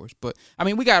to ours. But, I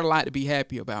mean, we got a lot to be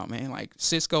happy about, man. Like,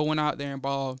 Cisco went out there and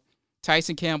balled.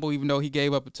 Tyson Campbell, even though he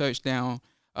gave up a touchdown,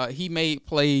 he made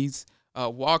plays.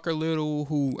 Walker Little,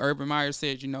 who Urban Meyer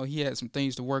said, he had some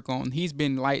things to work on. He's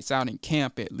been lights out in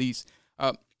camp at least.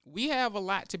 We have a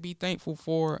lot to be thankful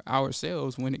for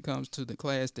ourselves when it comes to the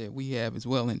class that we have as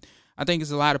well. And I think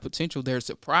there's a lot of potential there,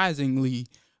 surprisingly,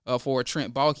 for a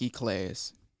Trent Baalke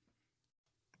class.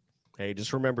 Hey,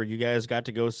 just remember, you guys got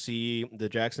to go see the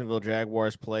Jacksonville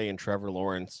Jaguars play, and Trevor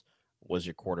Lawrence was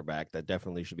your quarterback. That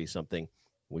definitely should be something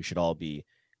we should all be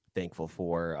thankful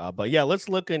for. But yeah, let's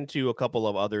look into a couple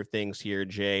of other things here,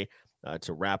 Jay,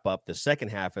 to wrap up the second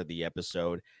half of the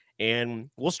episode. And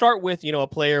we'll start with, a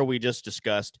player we just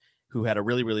discussed who had a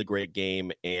really, really great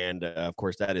game. And of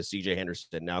course, that is CJ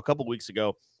Henderson. Now, a couple of weeks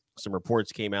ago, some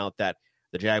reports came out that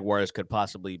the Jaguars could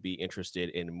possibly be interested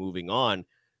in moving on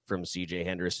from CJ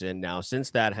Henderson. Now, since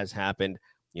that has happened,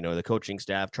 the coaching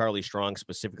staff, Charlie Strong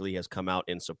specifically, has come out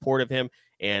in support of him.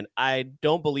 And I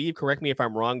don't believe, correct me if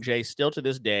I'm wrong, Jay, still to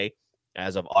this day,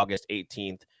 as of August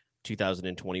 18th,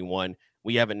 2021,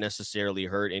 we haven't necessarily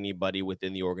heard anybody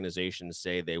within the organization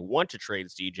say they want to trade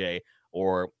CJ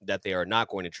or that they are not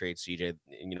going to trade CJ.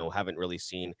 Haven't really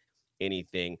seen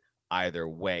anything either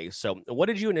way. So what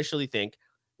did you initially think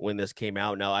when this came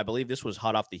out? Now, I believe this was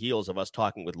hot off the heels of us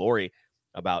talking with Lori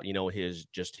about, his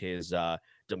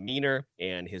demeanor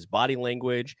and his body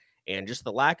language and just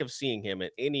the lack of seeing him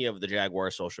at any of the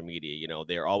Jaguar social media.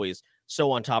 They're always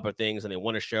so on top of things and they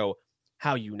want to show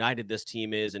how united this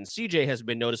team is. And CJ has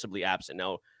been noticeably absent.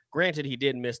 Now, granted, he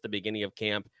did miss the beginning of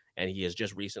camp and he has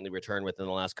just recently returned within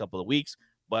the last couple of weeks.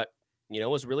 But,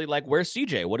 it's really like, where's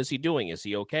CJ? What is he doing? Is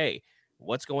he okay?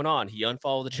 What's going on? He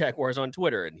unfollowed the Jaguars on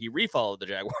Twitter and he refollowed the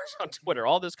Jaguars on Twitter,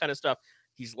 all this kind of stuff.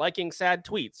 He's liking sad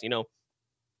tweets,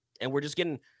 and we're just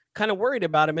getting kind of worried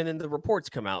about him. And then the reports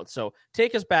come out. So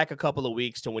take us back a couple of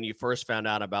weeks to when you first found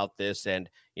out about this and,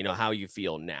 how you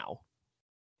feel now.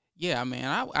 Yeah,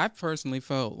 man, I personally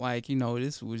felt like,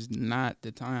 this was not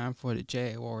the time for the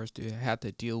Jaguars to have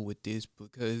to deal with this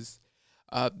because,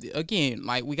 again,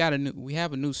 like we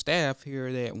have a new staff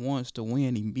here that wants to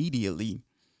win immediately.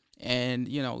 And,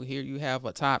 here you have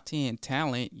a top 10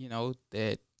 talent,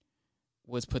 that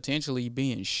was potentially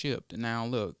being shipped. Now,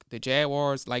 look, the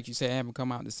Jaguars, like you said, haven't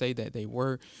come out to say that they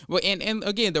were. Well, and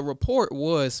again, the report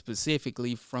was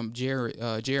specifically from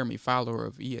Jeremy Fowler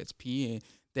of ESPN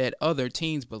that other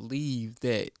teams believe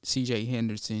that CJ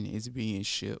Henderson is being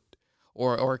shipped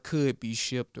or could be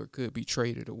shipped or could be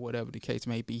traded or whatever the case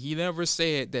may be. He never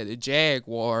said that the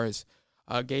Jaguars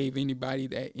gave anybody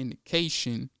that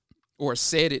indication or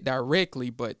said it directly,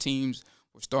 but teams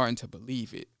were starting to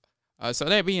believe it. So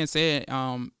that being said,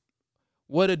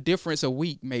 what a difference a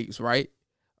week makes, right?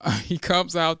 He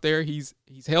comes out there, he's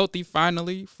healthy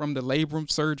finally from the labrum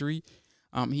surgery.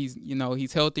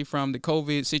 He's healthy from the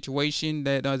COVID situation.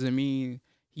 That doesn't mean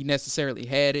he necessarily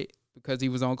had it because he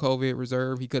was on COVID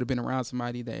reserve. He could have been around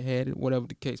somebody that had it, whatever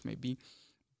the case may be.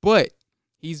 But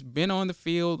he's been on the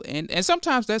field, and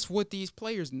sometimes that's what these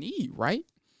players need, right?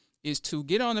 is to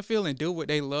get on the field and do what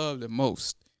they love the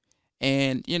most.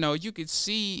 And, you could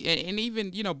see, and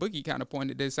even, Boogie kind of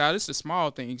pointed this out. It's the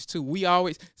small things, too. We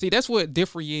always see that's what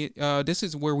this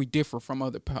is where we differ from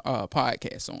other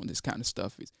podcasts on this kind of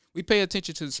stuff. Is we pay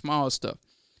attention to the small stuff.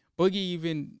 Boogie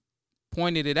even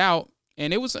pointed it out,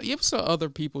 and it was other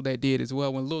people that did as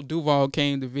well when Lil Duval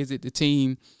came to visit the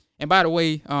team. And by the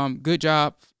way, good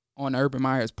job on Urban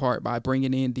Meyer's part by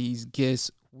bringing in these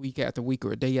guests week after week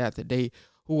or day after day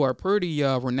who are pretty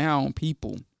renowned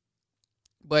people.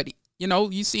 But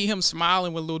you see him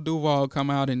smiling when Lil Duval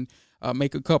come out and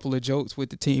make a couple of jokes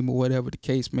with the team or whatever the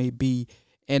case may be.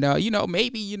 And,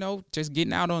 maybe, just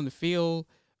getting out on the field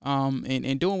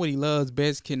and doing what he loves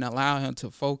best can allow him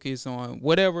to focus on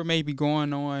whatever may be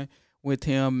going on with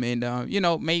him and,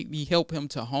 maybe help him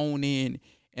to hone in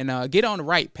and get on the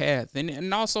right path.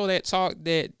 And also that talk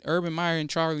that Urban Meyer and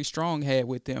Charlie Strong had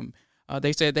with him.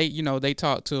 They said they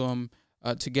talked to him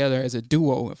together as a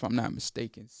duo, if I'm not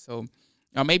mistaken. So,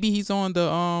 maybe he's on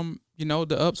the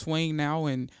the upswing now,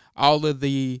 and all of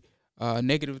the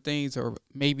negative things are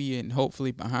maybe and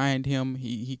hopefully behind him.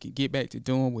 He can get back to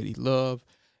doing what he loves,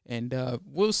 and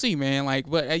we'll see, man.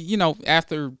 But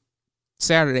after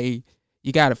Saturday,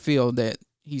 you got to feel that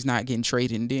he's not getting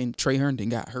traded, and then Trey Herndon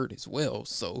got hurt as well,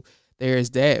 so there's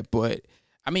that. But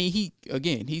I mean,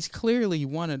 he's clearly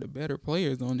one of the better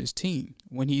players on this team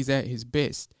when he's at his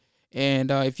best.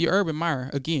 And if you're Urban Meyer,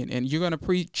 again, and you're going to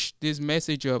preach this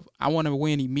message of, I want to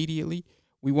win immediately.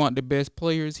 We want the best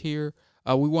players here.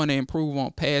 We want to improve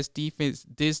on pass defense,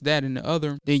 this, that, and the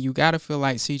other. Then you got to feel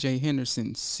like C.J.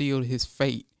 Henderson sealed his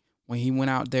fate when he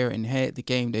went out there and had the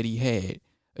game that he had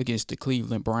against the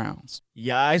Cleveland Browns.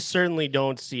 Yeah, I certainly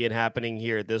don't see it happening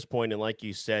here at this point. And like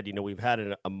you said, we've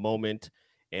had a moment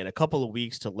and a couple of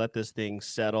weeks to let this thing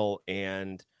settle.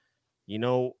 And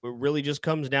it really just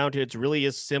comes down to, it's really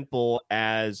as simple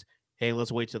as, hey,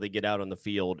 let's wait till they get out on the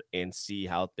field and see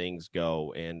how things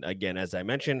go. And again, as I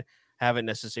mentioned, haven't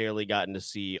necessarily gotten to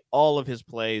see all of his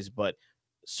plays, but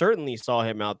certainly saw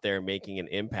him out there making an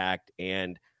impact.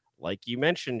 And like you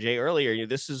mentioned, Jay, earlier,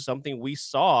 this is something we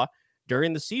saw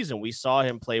during the season. We saw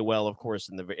him play well, of course,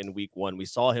 in week one. We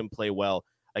saw him play well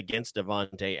against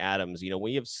Davante Adams.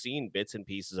 We have seen bits and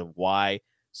pieces of why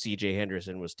C.J.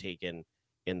 Henderson was taken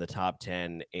in the top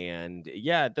 10. And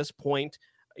yeah, at this point,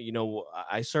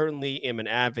 I certainly am an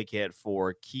advocate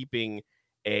for keeping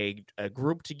a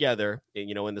group together,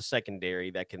 in the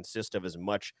secondary that consists of as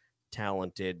much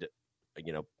talented,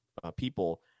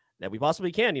 people that we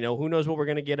possibly can. Who knows what we're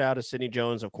going to get out of Sidney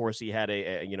Jones. Of course, he had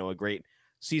a great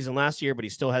season last year, but he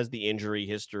still has the injury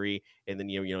history. And then,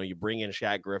 you bring in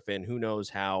Shaq Griffin. Who knows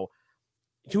how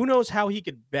he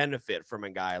could benefit from a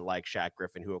guy like Shaq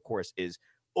Griffin, who of course is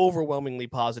overwhelmingly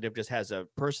positive, just has a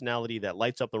personality that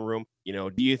lights up the room.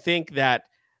 Do you think that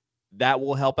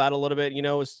will help out a little bit,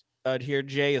 here,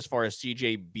 Jay, as far as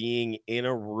CJ being in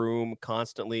a room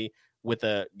constantly with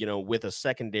a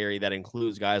secondary that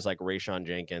includes guys like Rayshawn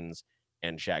Jenkins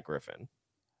and Shaq Griffin?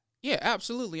 Yeah,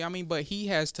 absolutely. I mean, but he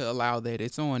has to allow that.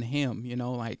 It's on him,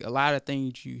 like a lot of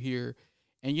things you hear,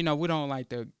 and, we don't like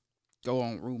to go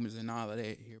on rumors and all of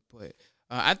that here, but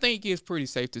I think it's pretty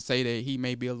safe to say that he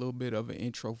may be a little bit of an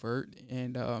introvert.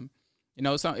 And,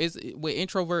 so with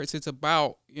introverts, it's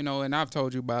about, and I've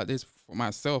told you about this for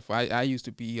myself. I used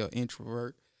to be an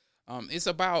introvert. It's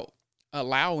about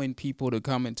allowing people to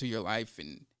come into your life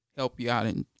and help you out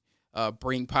and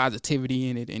bring positivity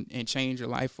in it and change your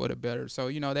life for the better.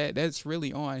 So, that's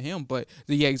really on him. But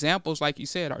the examples, like you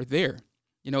said, are there.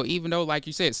 Even though, like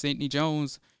you said, Sidney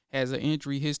Jones has an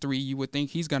injury history, you would think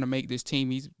he's going to make this team.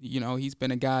 He's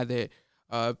been a guy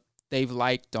that they've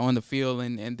liked on the field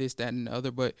and this, that, and the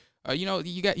other. But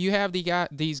you have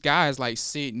these guys like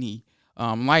Sidney,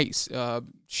 like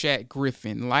Shaq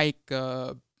Griffin, like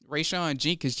Rayshawn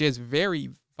Jenkins, just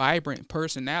very vibrant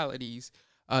personalities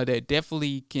that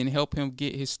definitely can help him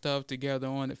get his stuff together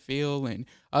on the field, and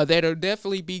that'll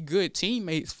definitely be good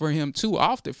teammates for him too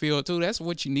off the field too. That's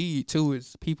what you need too,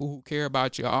 is people who care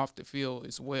about you off the field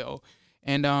as well.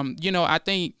 And I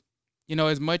think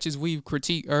as much as we've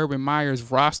critiqued Urban Meyer's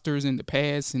rosters in the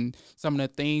past and some of the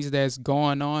things that's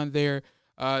going on there,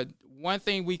 one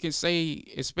thing we can say,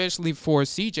 especially for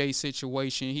CJ's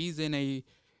situation, he's in a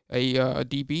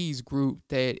DB's group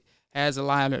that has a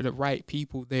lot of the right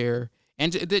people there.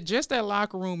 And just that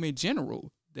locker room in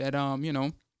general, that,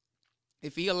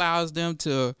 if he allows them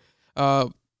to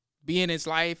be in his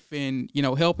life and,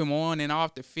 help him on and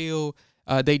off the field,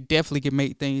 they definitely can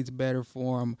make things better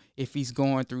for him if he's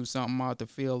going through something off the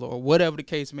field or whatever the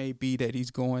case may be that he's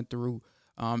going through.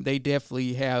 They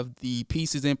definitely have the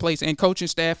pieces in place, and coaching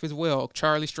staff as well.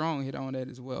 Charlie Strong hit on that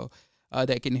as well.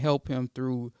 that can help him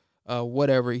through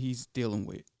whatever he's dealing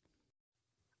with.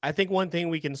 I think one thing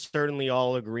we can certainly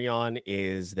all agree on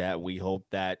is that we hope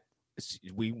that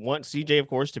we want CJ, of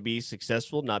course, to be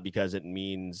successful, not because it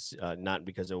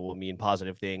will mean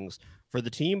positive things for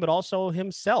the team, but also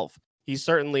himself. He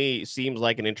certainly seems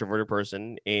like an introverted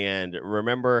person. And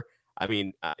remember, I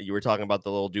mean, you were talking about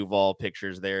the little Duval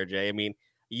pictures there, Jay. I mean,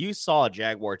 you saw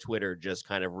Jaguar Twitter just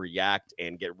kind of react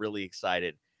and get really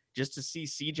excited just to see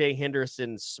CJ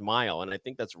Henderson smile. And I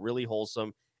think that's really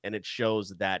wholesome. And it shows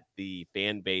that the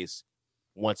fan base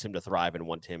wants him to thrive and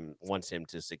wants him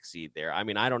to succeed there. I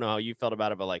mean, I don't know how you felt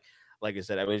about it, but like I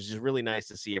said, it was just really nice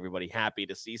to see everybody happy,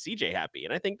 to see CJ happy.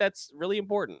 And I think that's really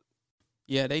important.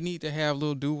 Yeah, they need to have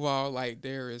little Duval like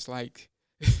there is like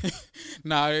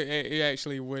it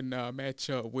actually wouldn't match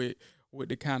up with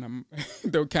the kind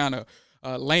of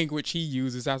language he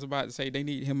uses. I was about to say they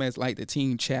need him as like the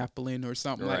team chaplain or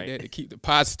something like that to keep the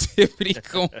positivity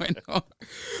going on.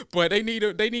 But they need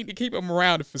to keep him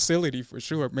around the facility for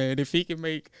sure, man. If he can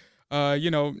make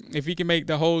if he can make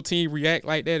the whole team react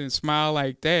like that and smile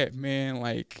like that, man,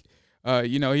 like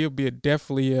he'll be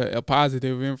definitely a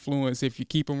positive influence if you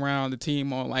keep him around the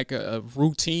team on like a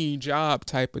routine job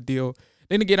type of deal.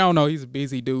 Then again, I don't know, he's a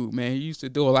busy dude, man. He used to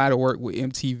do a lot of work with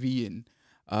MTV and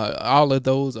all of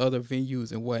those other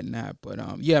venues and whatnot. But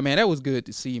yeah, man, that was good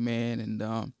to see, man. And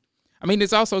I mean,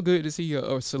 it's also good to see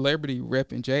a celebrity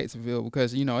rep in Jacksonville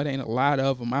because, it ain't a lot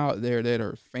of them out there that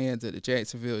are fans of the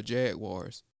Jacksonville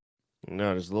Jaguars. No,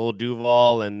 there's little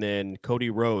Duval and then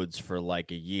Cody Rhodes for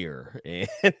like a year. And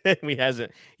he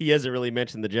hasn't really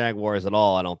mentioned the Jaguars at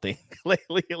all, I don't think,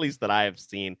 lately, at least that I have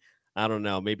seen. I don't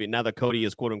know. Maybe now that Cody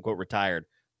is quote unquote retired,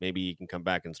 maybe he can come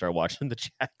back and start watching the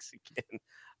Jags again.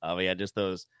 But yeah, just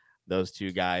those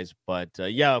two guys. But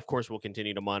yeah, of course, we'll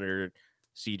continue to monitor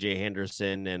CJ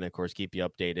Henderson and, of course, keep you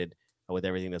updated with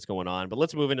everything that's going on. But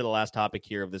let's move into the last topic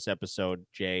here of this episode,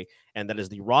 Jay, and that is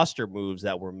the roster moves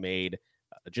that were made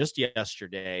just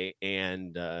yesterday.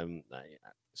 And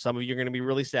some of you are going to be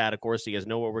really sad, of course. So you guys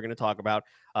know what we're going to talk about.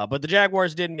 But the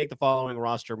Jaguars did make the following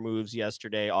roster moves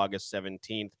yesterday, August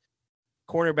 17th.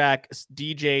 Cornerback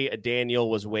DJ Daniel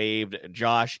was waived.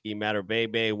 Josh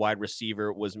Imatorbhebhe, wide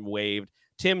receiver, was waived.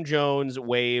 Tim Jones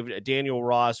waived. Daniel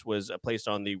Ross was placed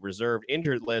on the reserved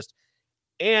injured list.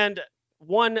 And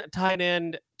one tight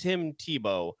end, Tim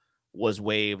Tebow, was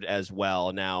waived as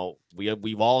well. Now,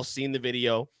 we've all seen the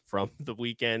video from the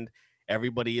weekend.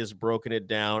 Everybody has broken it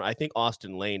down. I think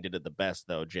Austin Lane did it the best,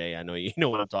 though, Jay. I know you know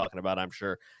what I'm talking about. I'm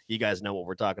sure you guys know what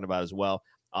we're talking about as well.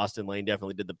 Austin Lane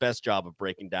definitely did the best job of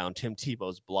breaking down Tim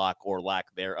Tebow's block or lack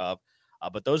thereof.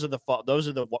 But those are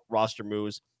the roster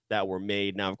moves that were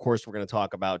made. Now, of course, we're going to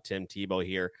talk about Tim Tebow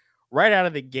here right out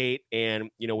of the gate. And,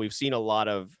 we've seen a lot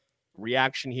of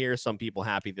reaction here. Some people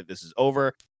happy that this is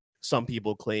over. Some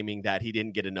people claiming that he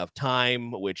didn't get enough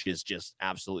time, which is just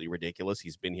absolutely ridiculous.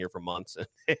 He's been here for months.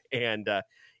 And,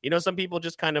 some people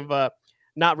just kind of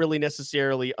not really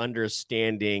necessarily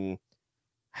understanding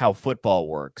how football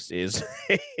works is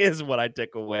what I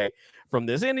took away from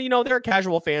this. And, there are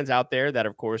casual fans out there that,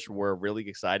 of course, were really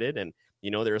excited. And,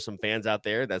 there are some fans out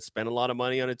there that spent a lot of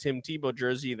money on a Tim Tebow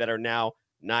jersey that are now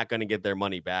not going to get their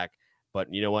money back.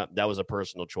 But you know what? That was a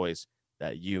personal choice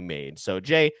that you made. So,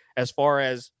 Jay, as far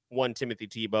as Timothy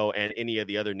Tebow and any of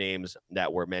the other names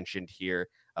that were mentioned here,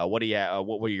 what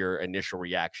were your initial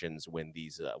reactions when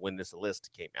this list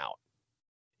came out?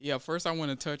 Yeah, first I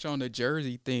want to touch on the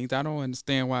jersey things. I don't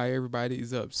understand why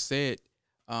everybody's upset.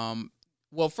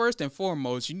 Well, first and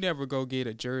foremost, you never go get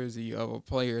a jersey of a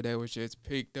player that was just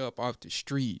picked up off the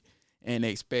street and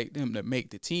expect them to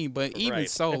make the team. But even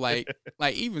so,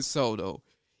 even so though,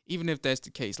 even if that's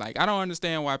the case, I don't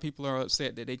understand why people are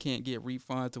upset that they can't get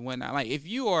refunds and whatnot. Like, if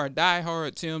you are a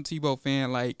diehard Tim Tebow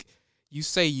fan, like you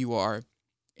say you are,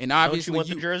 and obviously don't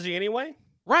you want the jersey anyway?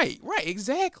 Right,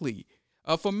 exactly.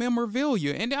 For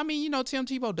memorabilia. And I mean, Tim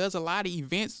Tebow does a lot of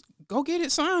events. Go get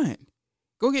it signed.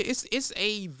 It's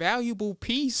a valuable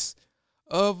piece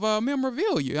of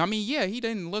memorabilia. I mean, yeah, he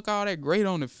didn't look all that great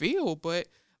on the field, but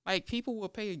people will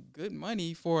pay good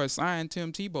money for a signed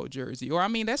Tim Tebow jersey. Or I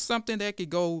mean, that's something that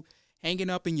could go hanging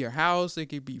up in your house. It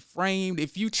could be framed.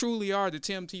 If you truly are the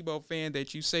Tim Tebow fan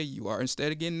that you say you are,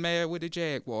 instead of getting mad with the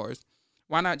Jaguars,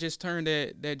 why not just turn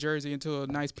that jersey into a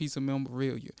nice piece of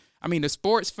memorabilia? I mean, the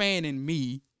sports fan in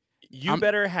me.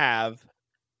 Better have,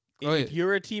 if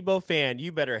you're a Tebow fan,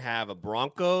 you better have a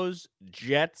Broncos,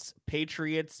 Jets,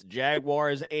 Patriots,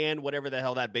 Jaguars, and whatever the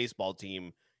hell that baseball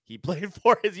team he played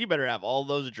for is. You better have all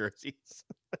those jerseys.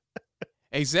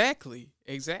 Exactly.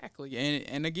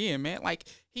 And again, man,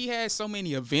 he has so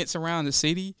many events around the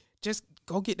city. Just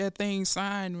go get that thing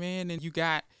signed, man. And you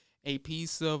got a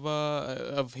piece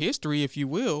of history, if you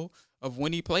will, of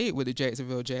when he played with the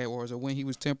Jacksonville Jaguars or when he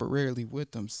was temporarily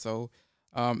with them. So,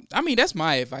 I mean, that's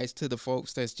my advice to the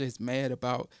folks that's just mad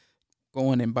about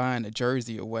going and buying a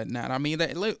jersey or whatnot. I mean,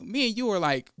 me and you are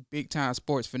like big time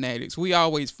sports fanatics. We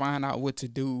always find out what to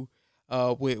do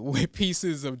with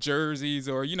pieces of jerseys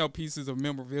or pieces of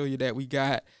memorabilia that we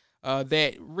got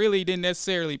that really didn't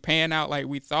necessarily pan out like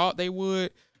we thought they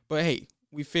would. But hey,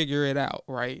 we figure it out,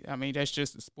 right? I mean, that's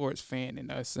just a sports fan in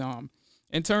us.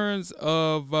 In terms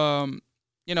of Tim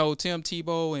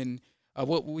Tebow and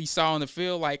what we saw on the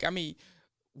field, like, I mean,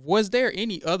 was there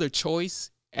any other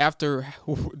choice after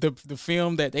the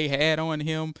film that they had on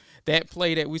him, that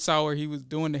play that we saw where he was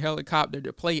doing the helicopter,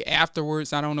 the play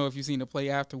afterwards? I don't know if you've seen the play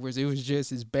afterwards. It was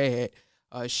just as bad.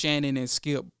 Shannon and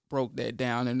Skip broke that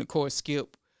down. And, of course,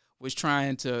 Skip was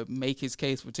trying to make his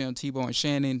case for Tim Tebow, and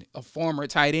Shannon, a former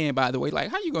tight end, by the way. Like,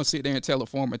 how you going to sit there and tell a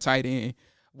former tight end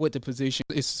what the position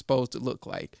is supposed to look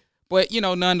like? But,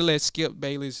 nonetheless, Skip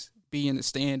Bayless, being the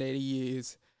stand that he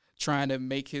is, trying to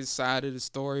make his side of the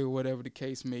story or whatever the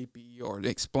case may be, or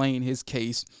explain his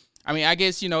case. I mean, I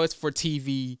guess, it's for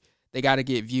TV. They got to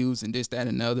get views and this, that, and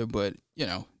another. But,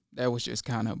 that was just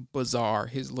kind of bizarre,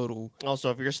 his little...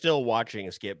 Also, if you're still watching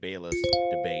a Skip Bayless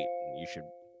debate, you should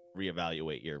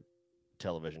reevaluate your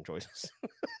television choices.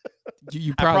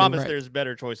 You I promise right. There's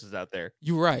better choices out there.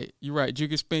 You're right. You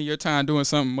can spend your time doing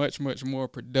something much, much more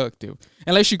productive.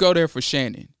 Unless you go there for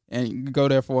Shannon. And you can go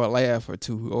there for a laugh or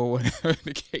two or whatever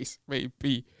the case may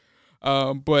be.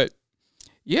 But,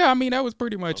 yeah, I mean, that was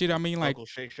pretty much it. I mean, like... Uncle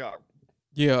Shay Sharp.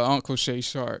 Yeah, Uncle Shay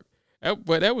Sharp.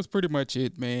 But that was pretty much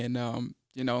it, man.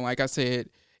 Like I said,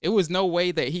 it was no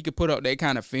way that he could put up that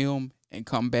kind of film and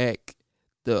come back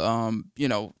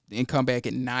and come back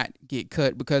and not get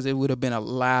cut, because it would have been a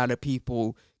lot of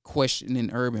people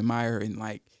questioning Urban Meyer, and,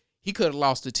 like, he could have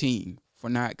lost the team for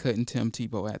not cutting Tim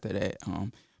Tebow after that.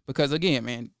 Because, again,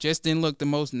 man, just didn't look the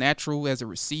most natural as a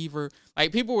receiver.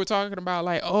 Like, people were talking about,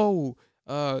 like,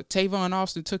 Tavon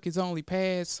Austin took his only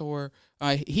pass, or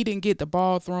he didn't get the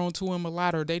ball thrown to him a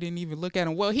lot, or they didn't even look at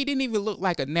him. Well, he didn't even look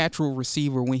like a natural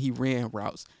receiver when he ran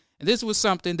routes. And this was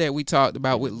something that we talked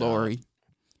about with Laurie.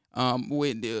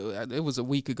 It was a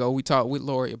week ago. We talked with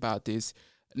Laurie about this.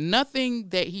 Nothing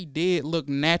that he did looked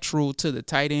natural to the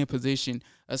tight end position,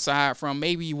 aside from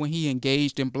maybe when he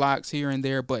engaged in blocks here and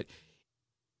there, but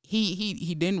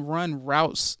he didn't run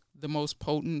routes the most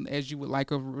potent as you would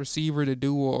like a receiver to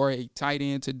do or a tight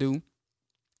end to do.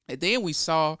 And then we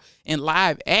saw in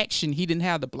live action, he didn't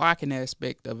have the blocking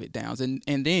aspect of it down.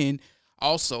 And then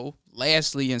also,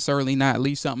 lastly, and certainly not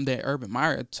least, something that Urban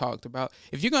Meyer talked about,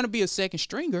 if you're going to be a second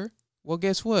stringer, well,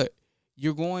 guess what?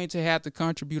 You're going to have to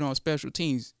contribute on special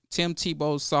teams. Tim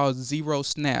Tebow saw 0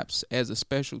 snaps as a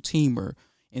special teamer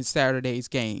in Saturday's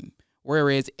game.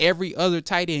 Whereas every other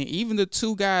tight end, even the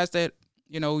two guys that,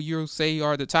 you'll say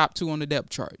are the top 2 on the depth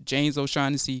chart, James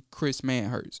O'Shaughnessy, Chris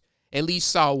Manhertz, at least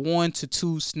saw 1 to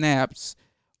 2 snaps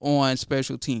on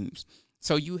special teams.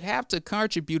 So you have to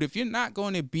contribute. If you're not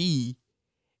going to be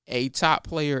a top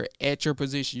player at your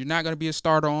position, you're not going to be a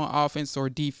starter on offense or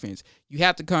defense, you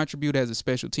have to contribute as a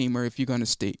special teamer if you're going to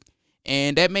stick.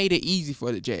 And that made it easy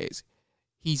for the Jags.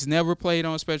 He's never played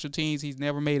on special teams. He's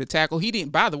never made a tackle. He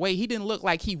didn't look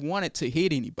like he wanted to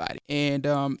hit anybody. And,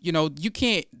 you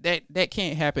can't, that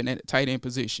can't happen at a tight end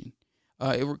position.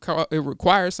 It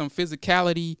requires some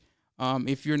physicality.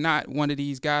 If you're not one of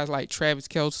these guys like Travis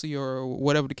Kelce or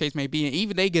whatever the case may be, and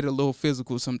even they get a little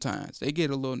physical sometimes. They get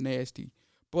a little nasty.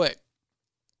 But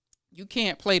you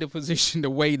can't play the position the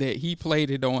way that he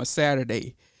played it on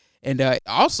Saturday. And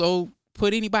also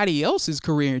put anybody else's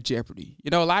career in jeopardy.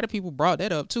 A lot of people brought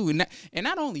that up too. And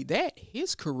not only that,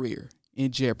 his career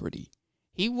in jeopardy.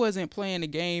 He wasn't playing the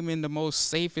game in the most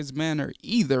safest manner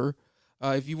either,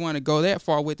 if you want to go that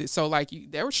far with it. So, like,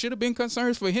 there should have been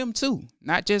concerns for him too.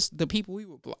 Not just the people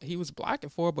he was blocking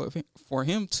for, but for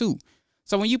him too.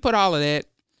 So when you put all of that,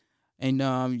 and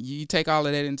you take all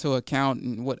of that into account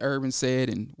and what Urban said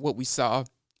and what we saw,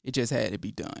 it just had to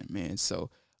be done, man.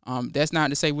 So that's not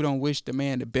to say we don't wish the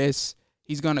man the best.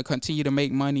 He's going to continue to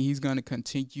make money. He's going to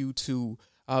continue to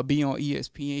be on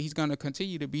ESPN. He's going to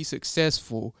continue to be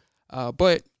successful.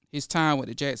 But his time with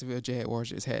the Jacksonville Jaguars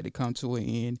just had to come to an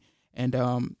end.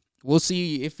 And we'll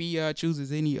see if he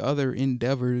chooses any other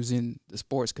endeavors in the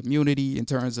sports community in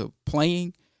terms of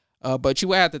playing. But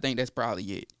you have to think that's probably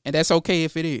it. And that's okay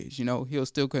if it is. He'll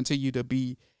still continue to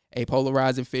be a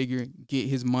polarizing figure, get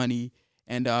his money,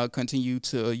 and continue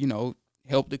to,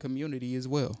 help the community as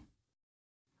well.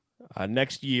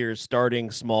 Next year's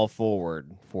starting small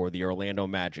forward for the Orlando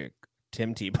Magic,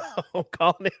 Tim Tebow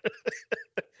calling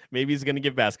it. Maybe he's going to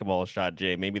give basketball a shot,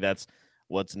 Jay. Maybe that's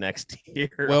what's next here.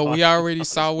 Well, we already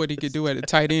saw what he could do at the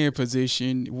tight end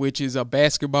position, which is a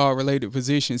basketball-related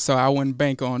position, so I wouldn't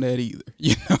bank on that either.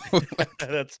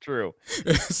 That's true.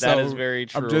 So, that is very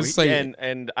true. I'm just saying.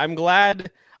 And I'm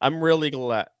glad. I'm really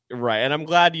glad. Right. And I'm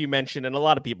glad you mentioned, and a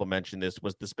lot of people mentioned this,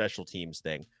 was the special teams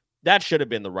thing. That should have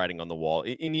been the writing on the wall.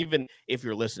 And even if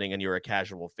you're listening and you're a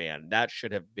casual fan, that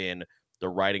should have been the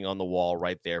writing on the wall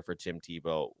right there for Tim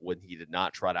Tebow when he did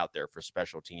not trot out there for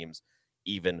special teams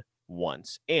even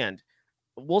once. And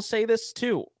we'll say this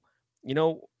too,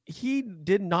 he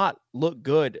did not look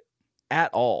good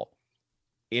at all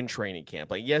in training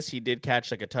camp. Like, yes, he did catch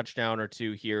like a touchdown or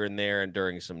two here and there and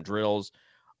during some drills,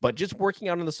 but just working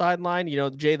out on the sideline,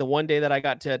 Jay, the one day that I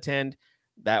got to attend,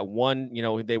 that one,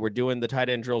 they were doing the tight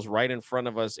end drills right in front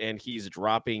of us, and he's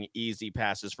dropping easy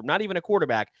passes from not even a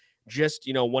quarterback, just,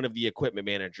 one of the equipment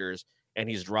managers, and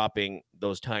he's dropping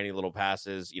those tiny little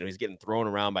passes. He's getting thrown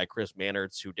around by Chris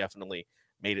Mannertz, who definitely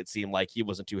made it seem like he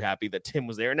wasn't too happy that Tim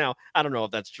was there. Now, I don't know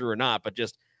if that's true or not, but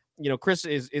just, Chris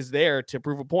is there to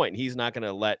prove a point. He's not going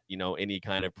to let, any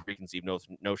kind of preconceived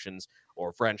notions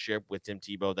or friendship with Tim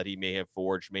Tebow that he may have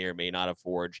forged, may or may not have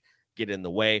forged, get in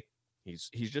the way. He's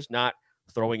just not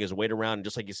throwing his weight around. And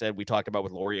just like you said, we talked about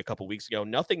with Laurie a couple weeks ago,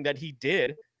 nothing that he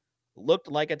did looked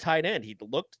like a tight end. He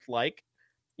looked like,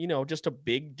 just a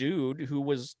big dude who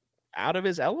was out of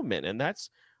his element. And that's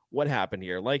what happened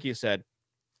here. Like you said,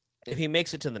 if he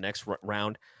makes it to the next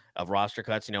round of roster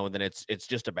cuts, then it's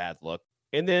just a bad look.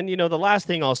 And then, the last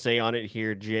thing I'll say on it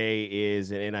here, Jay,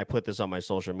 is, and I put this on my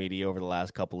social media over the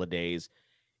last couple of days,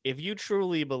 if you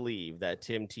truly believe that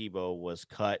Tim Tebow was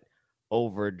cut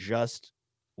over just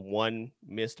one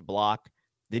missed block,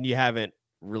 then you haven't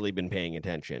really been paying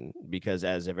attention, because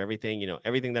as of everything,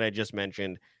 everything that I just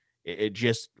mentioned, it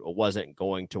just wasn't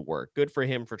going to work. Good for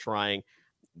him for trying.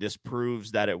 This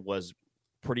proves that it was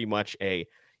pretty much a,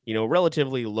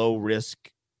 relatively low risk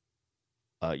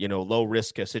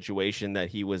situation that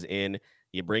he was in.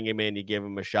 You bring him in, you give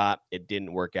him a shot. It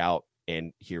didn't work out,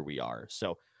 and here we are.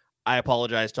 So I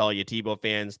apologize to all you Tebow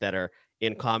fans that are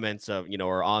in comments of,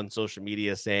 or on social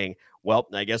media saying, well,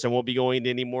 I guess I won't be going to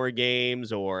any more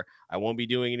games, or I won't be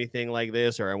doing anything like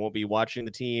this, or I won't be watching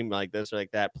the team like this or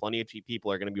like that. Plenty of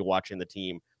people are going to be watching the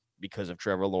team because of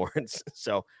Trevor Lawrence.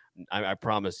 So I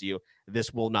promise you,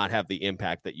 this will not have the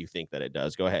impact that you think that it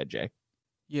does. Go ahead, Jay.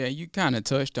 Yeah, you kind of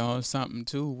touched on something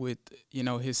too with,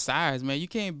 his size, man. You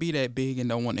can't be that big and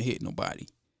don't want to hit nobody.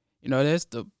 That's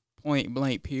the point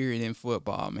blank period in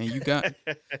football, man. You got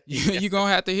you're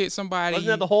gonna have to hit somebody. Wasn't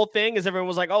that the whole thing? Is everyone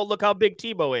was like, oh, look how big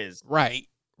Tebow is. Right.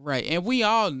 And we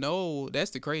all know,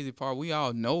 that's the crazy part. We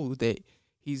all know that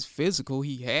he's physical.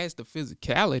 He has the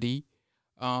physicality.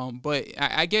 But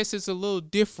I guess it's a little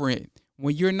different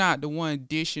when you're not the one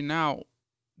dishing out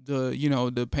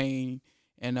the pain,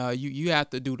 and you have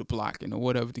to do the blocking or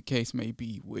whatever the case may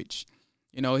be, which,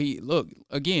 he looked,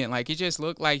 again, like it just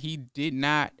looked like he did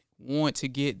not want to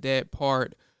get that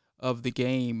part of the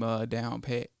game down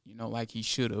pat, like he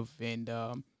should have. And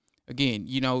again,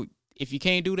 if you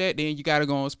can't do that, then you got to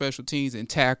go on special teams and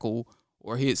tackle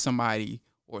or hit somebody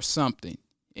or something.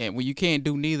 And when you can't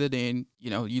do neither, then,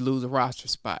 you lose a roster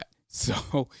spot.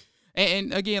 So,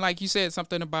 and again, like you said,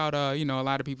 something about, a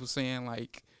lot of people saying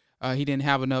like he didn't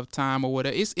have enough time or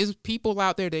whatever. It's people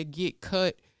out there that get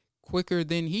cut quicker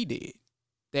than he did,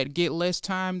 that get less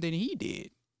time than he did.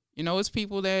 It's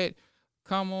people that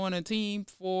come on a team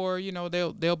for,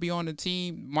 they'll be on the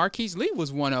team. Marquise Lee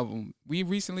was one of them. We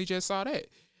recently just saw that.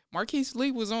 Marquise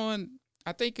Lee was on,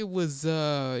 I think it was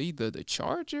either the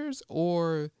Chargers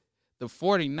or the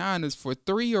 49ers for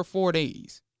 3 or 4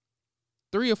 days.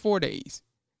 3 or 4 days.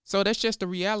 So that's just the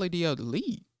reality of the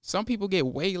league. Some people get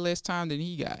way less time than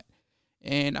he got.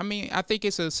 And, I think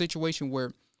it's a situation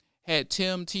where had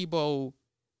Tim Tebow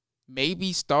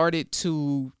maybe started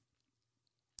to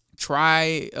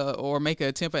try or make an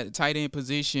attempt at the tight end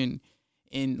position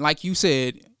in, like you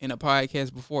said in a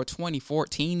podcast before,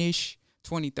 2014-ish,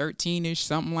 2013-ish,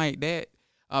 something like that,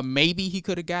 maybe he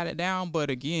could have got it down.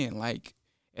 But again, like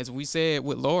as we said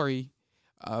with Laurie,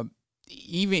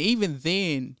 even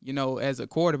then, as a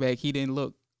quarterback, he didn't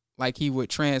look like he would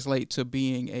translate to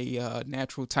being a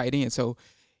natural tight end. So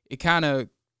it kind of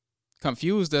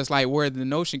confused us, like where the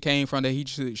notion came from that he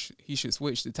should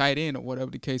switch to tight end or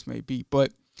whatever the case may be.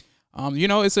 But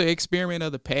it's an experiment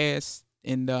of the past,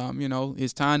 and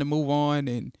it's time to move on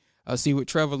and see what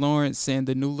Trevor Lawrence and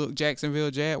the new look Jacksonville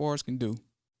Jaguars can do.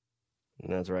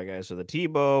 That's right, guys. So the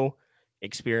Tebow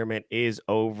experiment is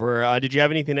over. Did you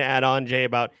have anything to add on, Jay,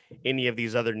 about any of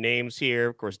these other names here?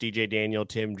 Of course, DJ Daniel,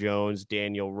 Tim Jones,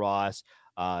 Daniel Ross,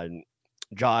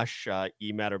 Josh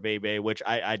Imatorbhebhe, which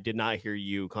I did not hear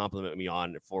you compliment me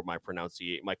on for my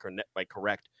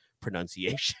correct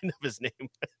pronunciation of his name.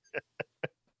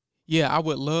 Yeah, I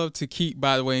would love to keep,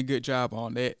 by the way, and good job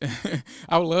on that.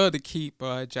 I would love to keep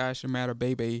Josh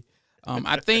Imatorbhebhe.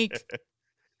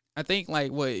 I think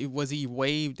like what was he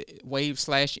waived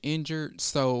 / injured?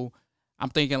 So I'm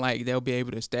thinking like they'll be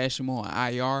able to stash him on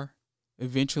IR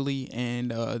eventually,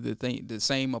 and the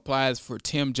same applies for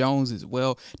Tim Jones as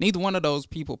well. Neither one of those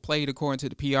people played according to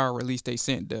the PR release they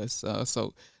sent us,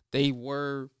 so they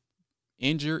were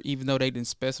injured, even though they didn't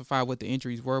specify what the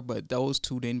injuries were. But those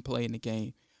two didn't play in the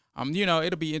game.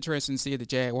 It'll be interesting to see if the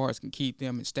Jaguars can keep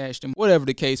them and stash them, whatever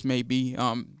the case may be.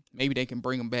 Maybe they can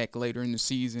bring them back later in the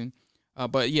season.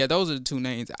 But yeah, those are the two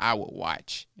names I would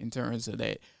watch in terms of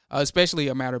that, especially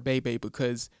Imatorbhebhe,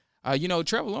 because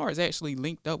Trevor Lawrence actually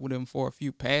linked up with him for a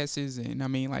few passes, and I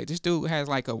mean, like, this dude has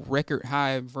like a record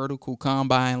high vertical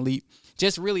combine leap.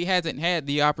 Just really hasn't had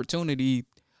the opportunity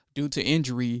due to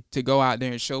injury to go out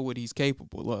there and show what he's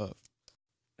capable of.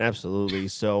 Absolutely.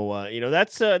 So,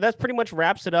 that's pretty much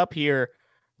wraps it up here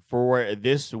for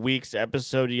this week's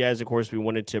episode. You guys, of course, we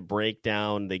wanted to break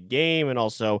down the game and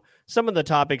also some of the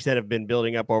topics that have been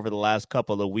building up over the last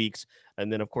couple of weeks.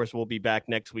 And then, of course, we'll be back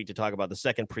next week to talk about the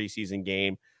second preseason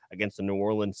game against the New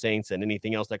Orleans Saints and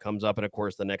anything else that comes up. And, of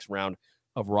course, the next round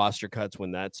of roster cuts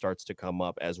when that starts to come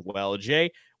up as well.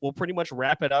 Jay, we'll pretty much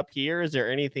wrap it up here. Is there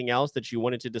anything else that you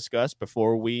wanted to discuss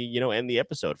before we, end the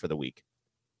episode for the week?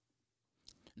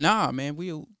 Nah, man,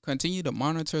 we'll continue to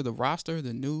monitor the roster,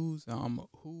 the news,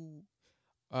 who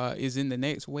is in the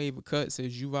next wave of cuts,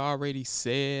 as you've already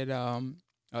said.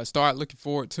 Start looking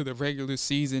forward to the regular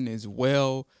season as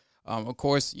well. Of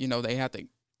course, they have to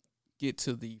get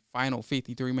to the final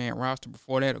 53-man roster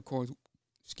before that, of course.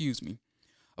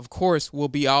 Of course, we'll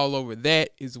be all over that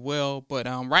as well. But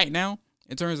right now,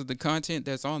 in terms of the content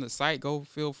that's on the site,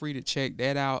 feel free to check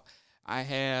that out. I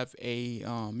have a,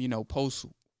 post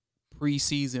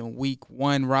preseason week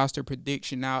 1 roster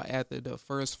prediction out after the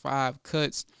first 5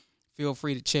 cuts. Feel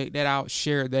free to check that out,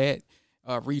 share that,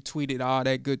 retweet it, all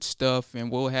that good stuff, and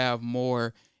we'll have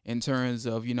more in terms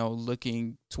of,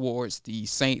 looking towards the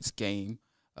Saints game,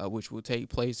 which will take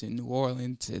place in New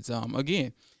Orleans. It's,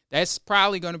 again, that's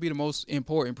probably going to be the most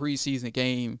important preseason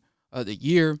game of the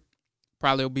year.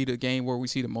 Probably will be the game where we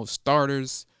see the most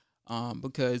starters,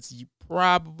 because it'd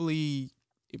probably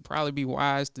be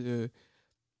wise to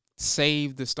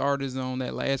save the starters on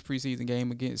that last preseason game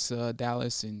against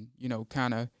Dallas and,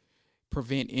 kind of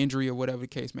prevent injury or whatever the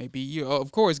case may be. You,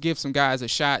 of course, give some guys a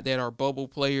shot that are bubble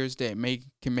players that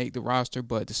can make the roster,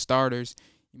 but the starters,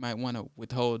 you might want to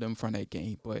withhold them from that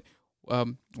game. But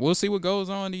we'll see what goes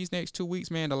on these next 2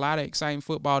 weeks, man. A lot of exciting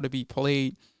football to be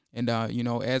played. And,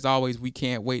 as always, we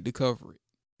can't wait to cover it.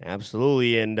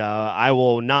 Absolutely, and I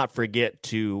will not forget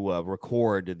to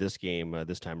record this game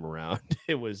this time around.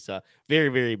 It was a very,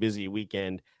 very busy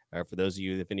weekend. For those of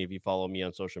you, if any of you follow me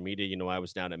on social media, I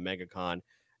was down at MegaCon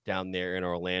down there in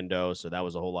Orlando, so that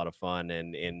was a whole lot of fun.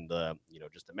 And in the,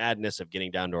 just the madness of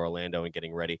getting down to Orlando and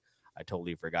getting ready, I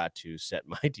totally forgot to set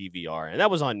my DVR, and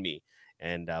that was on me.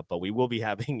 And but we will be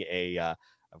having a,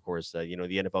 of course, the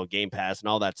NFL Game Pass and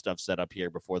all that stuff set up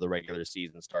here before the regular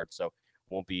season starts. So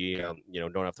won't be,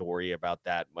 don't have to worry about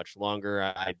that much longer.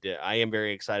 I am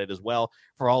very excited as well.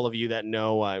 For all of you that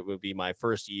know, it would be my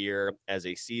first year as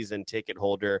a season ticket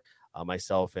holder.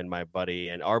 Myself and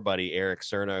our buddy Eric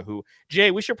Cerna, who, Jay,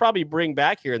 we should probably bring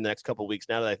back here in the next couple of weeks.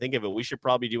 Now that I think of it, we should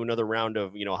probably do another round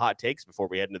of, hot takes before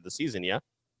we head into the season. Yeah.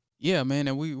 Yeah, man.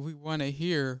 And we want to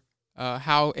hear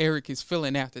how Eric is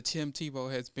feeling after Tim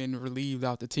Tebow has been relieved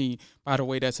off the team. By the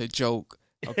way, that's a joke.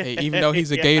 Okay. Even though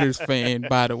he's a Gators fan,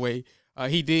 by the way.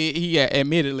 He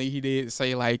admittedly did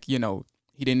say, like, he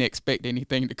didn't expect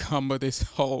anything to come of this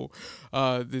whole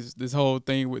this whole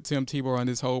thing with Tim Tebow and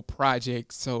this whole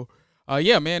project. So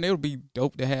yeah, man, it'll be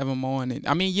dope to have him on. And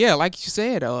I mean, yeah, like you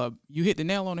said, you hit the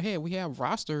nail on the head. We have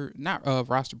roster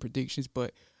predictions,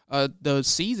 but the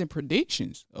season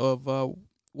predictions of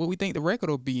what we think the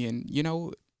record will be, and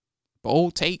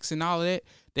bold takes and all of that.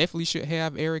 Definitely should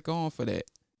have Eric on for that.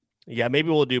 Yeah, maybe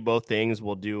we'll do both things.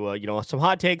 We'll do, some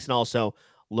hot takes and also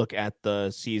look at the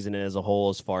season as a whole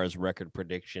as far as record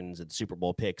predictions and Super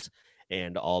Bowl picks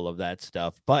and all of that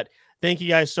stuff. But thank you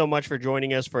guys so much for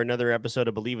joining us for another episode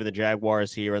of Believe in the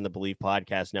Jaguars here on the Believe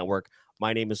Podcast Network.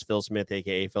 My name is Phil Smith,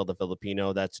 a.k.a. Phil the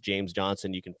Filipino. That's James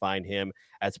Johnson. You can find him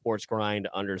at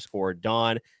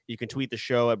sportsgrind_Don. You can tweet the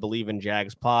show at Believe in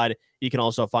Jags Pod. You can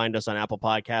also find us on Apple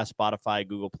Podcasts, Spotify,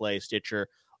 Google Play, Stitcher,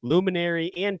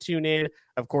 Luminary, and TuneIn.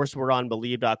 Of course, we're on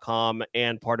Believe.com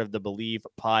and part of the Believe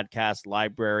podcast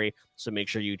library. So make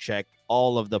sure you check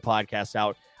all of the podcasts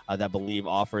out that Believe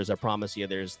offers. I promise you,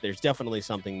 there's definitely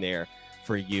something there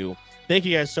for you. Thank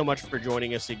you guys so much for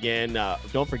joining us again.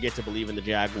 Don't forget to believe in the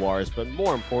Jaguars, but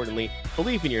more importantly,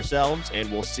 believe in yourselves, and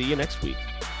we'll see you next week.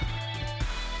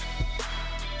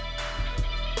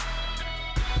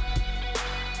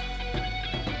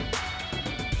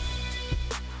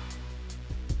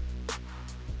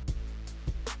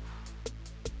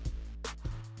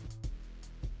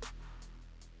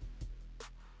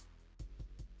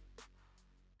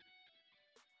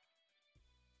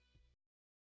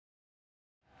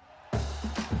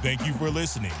 Thank you for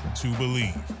listening to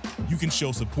Believe. You can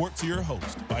show support to your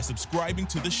host by subscribing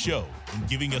to the show and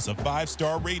giving us a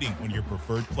 5-star rating on your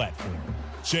preferred platform.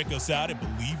 Check us out at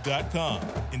Believe.com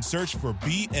and search for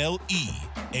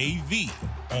BLEAV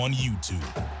on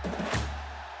YouTube.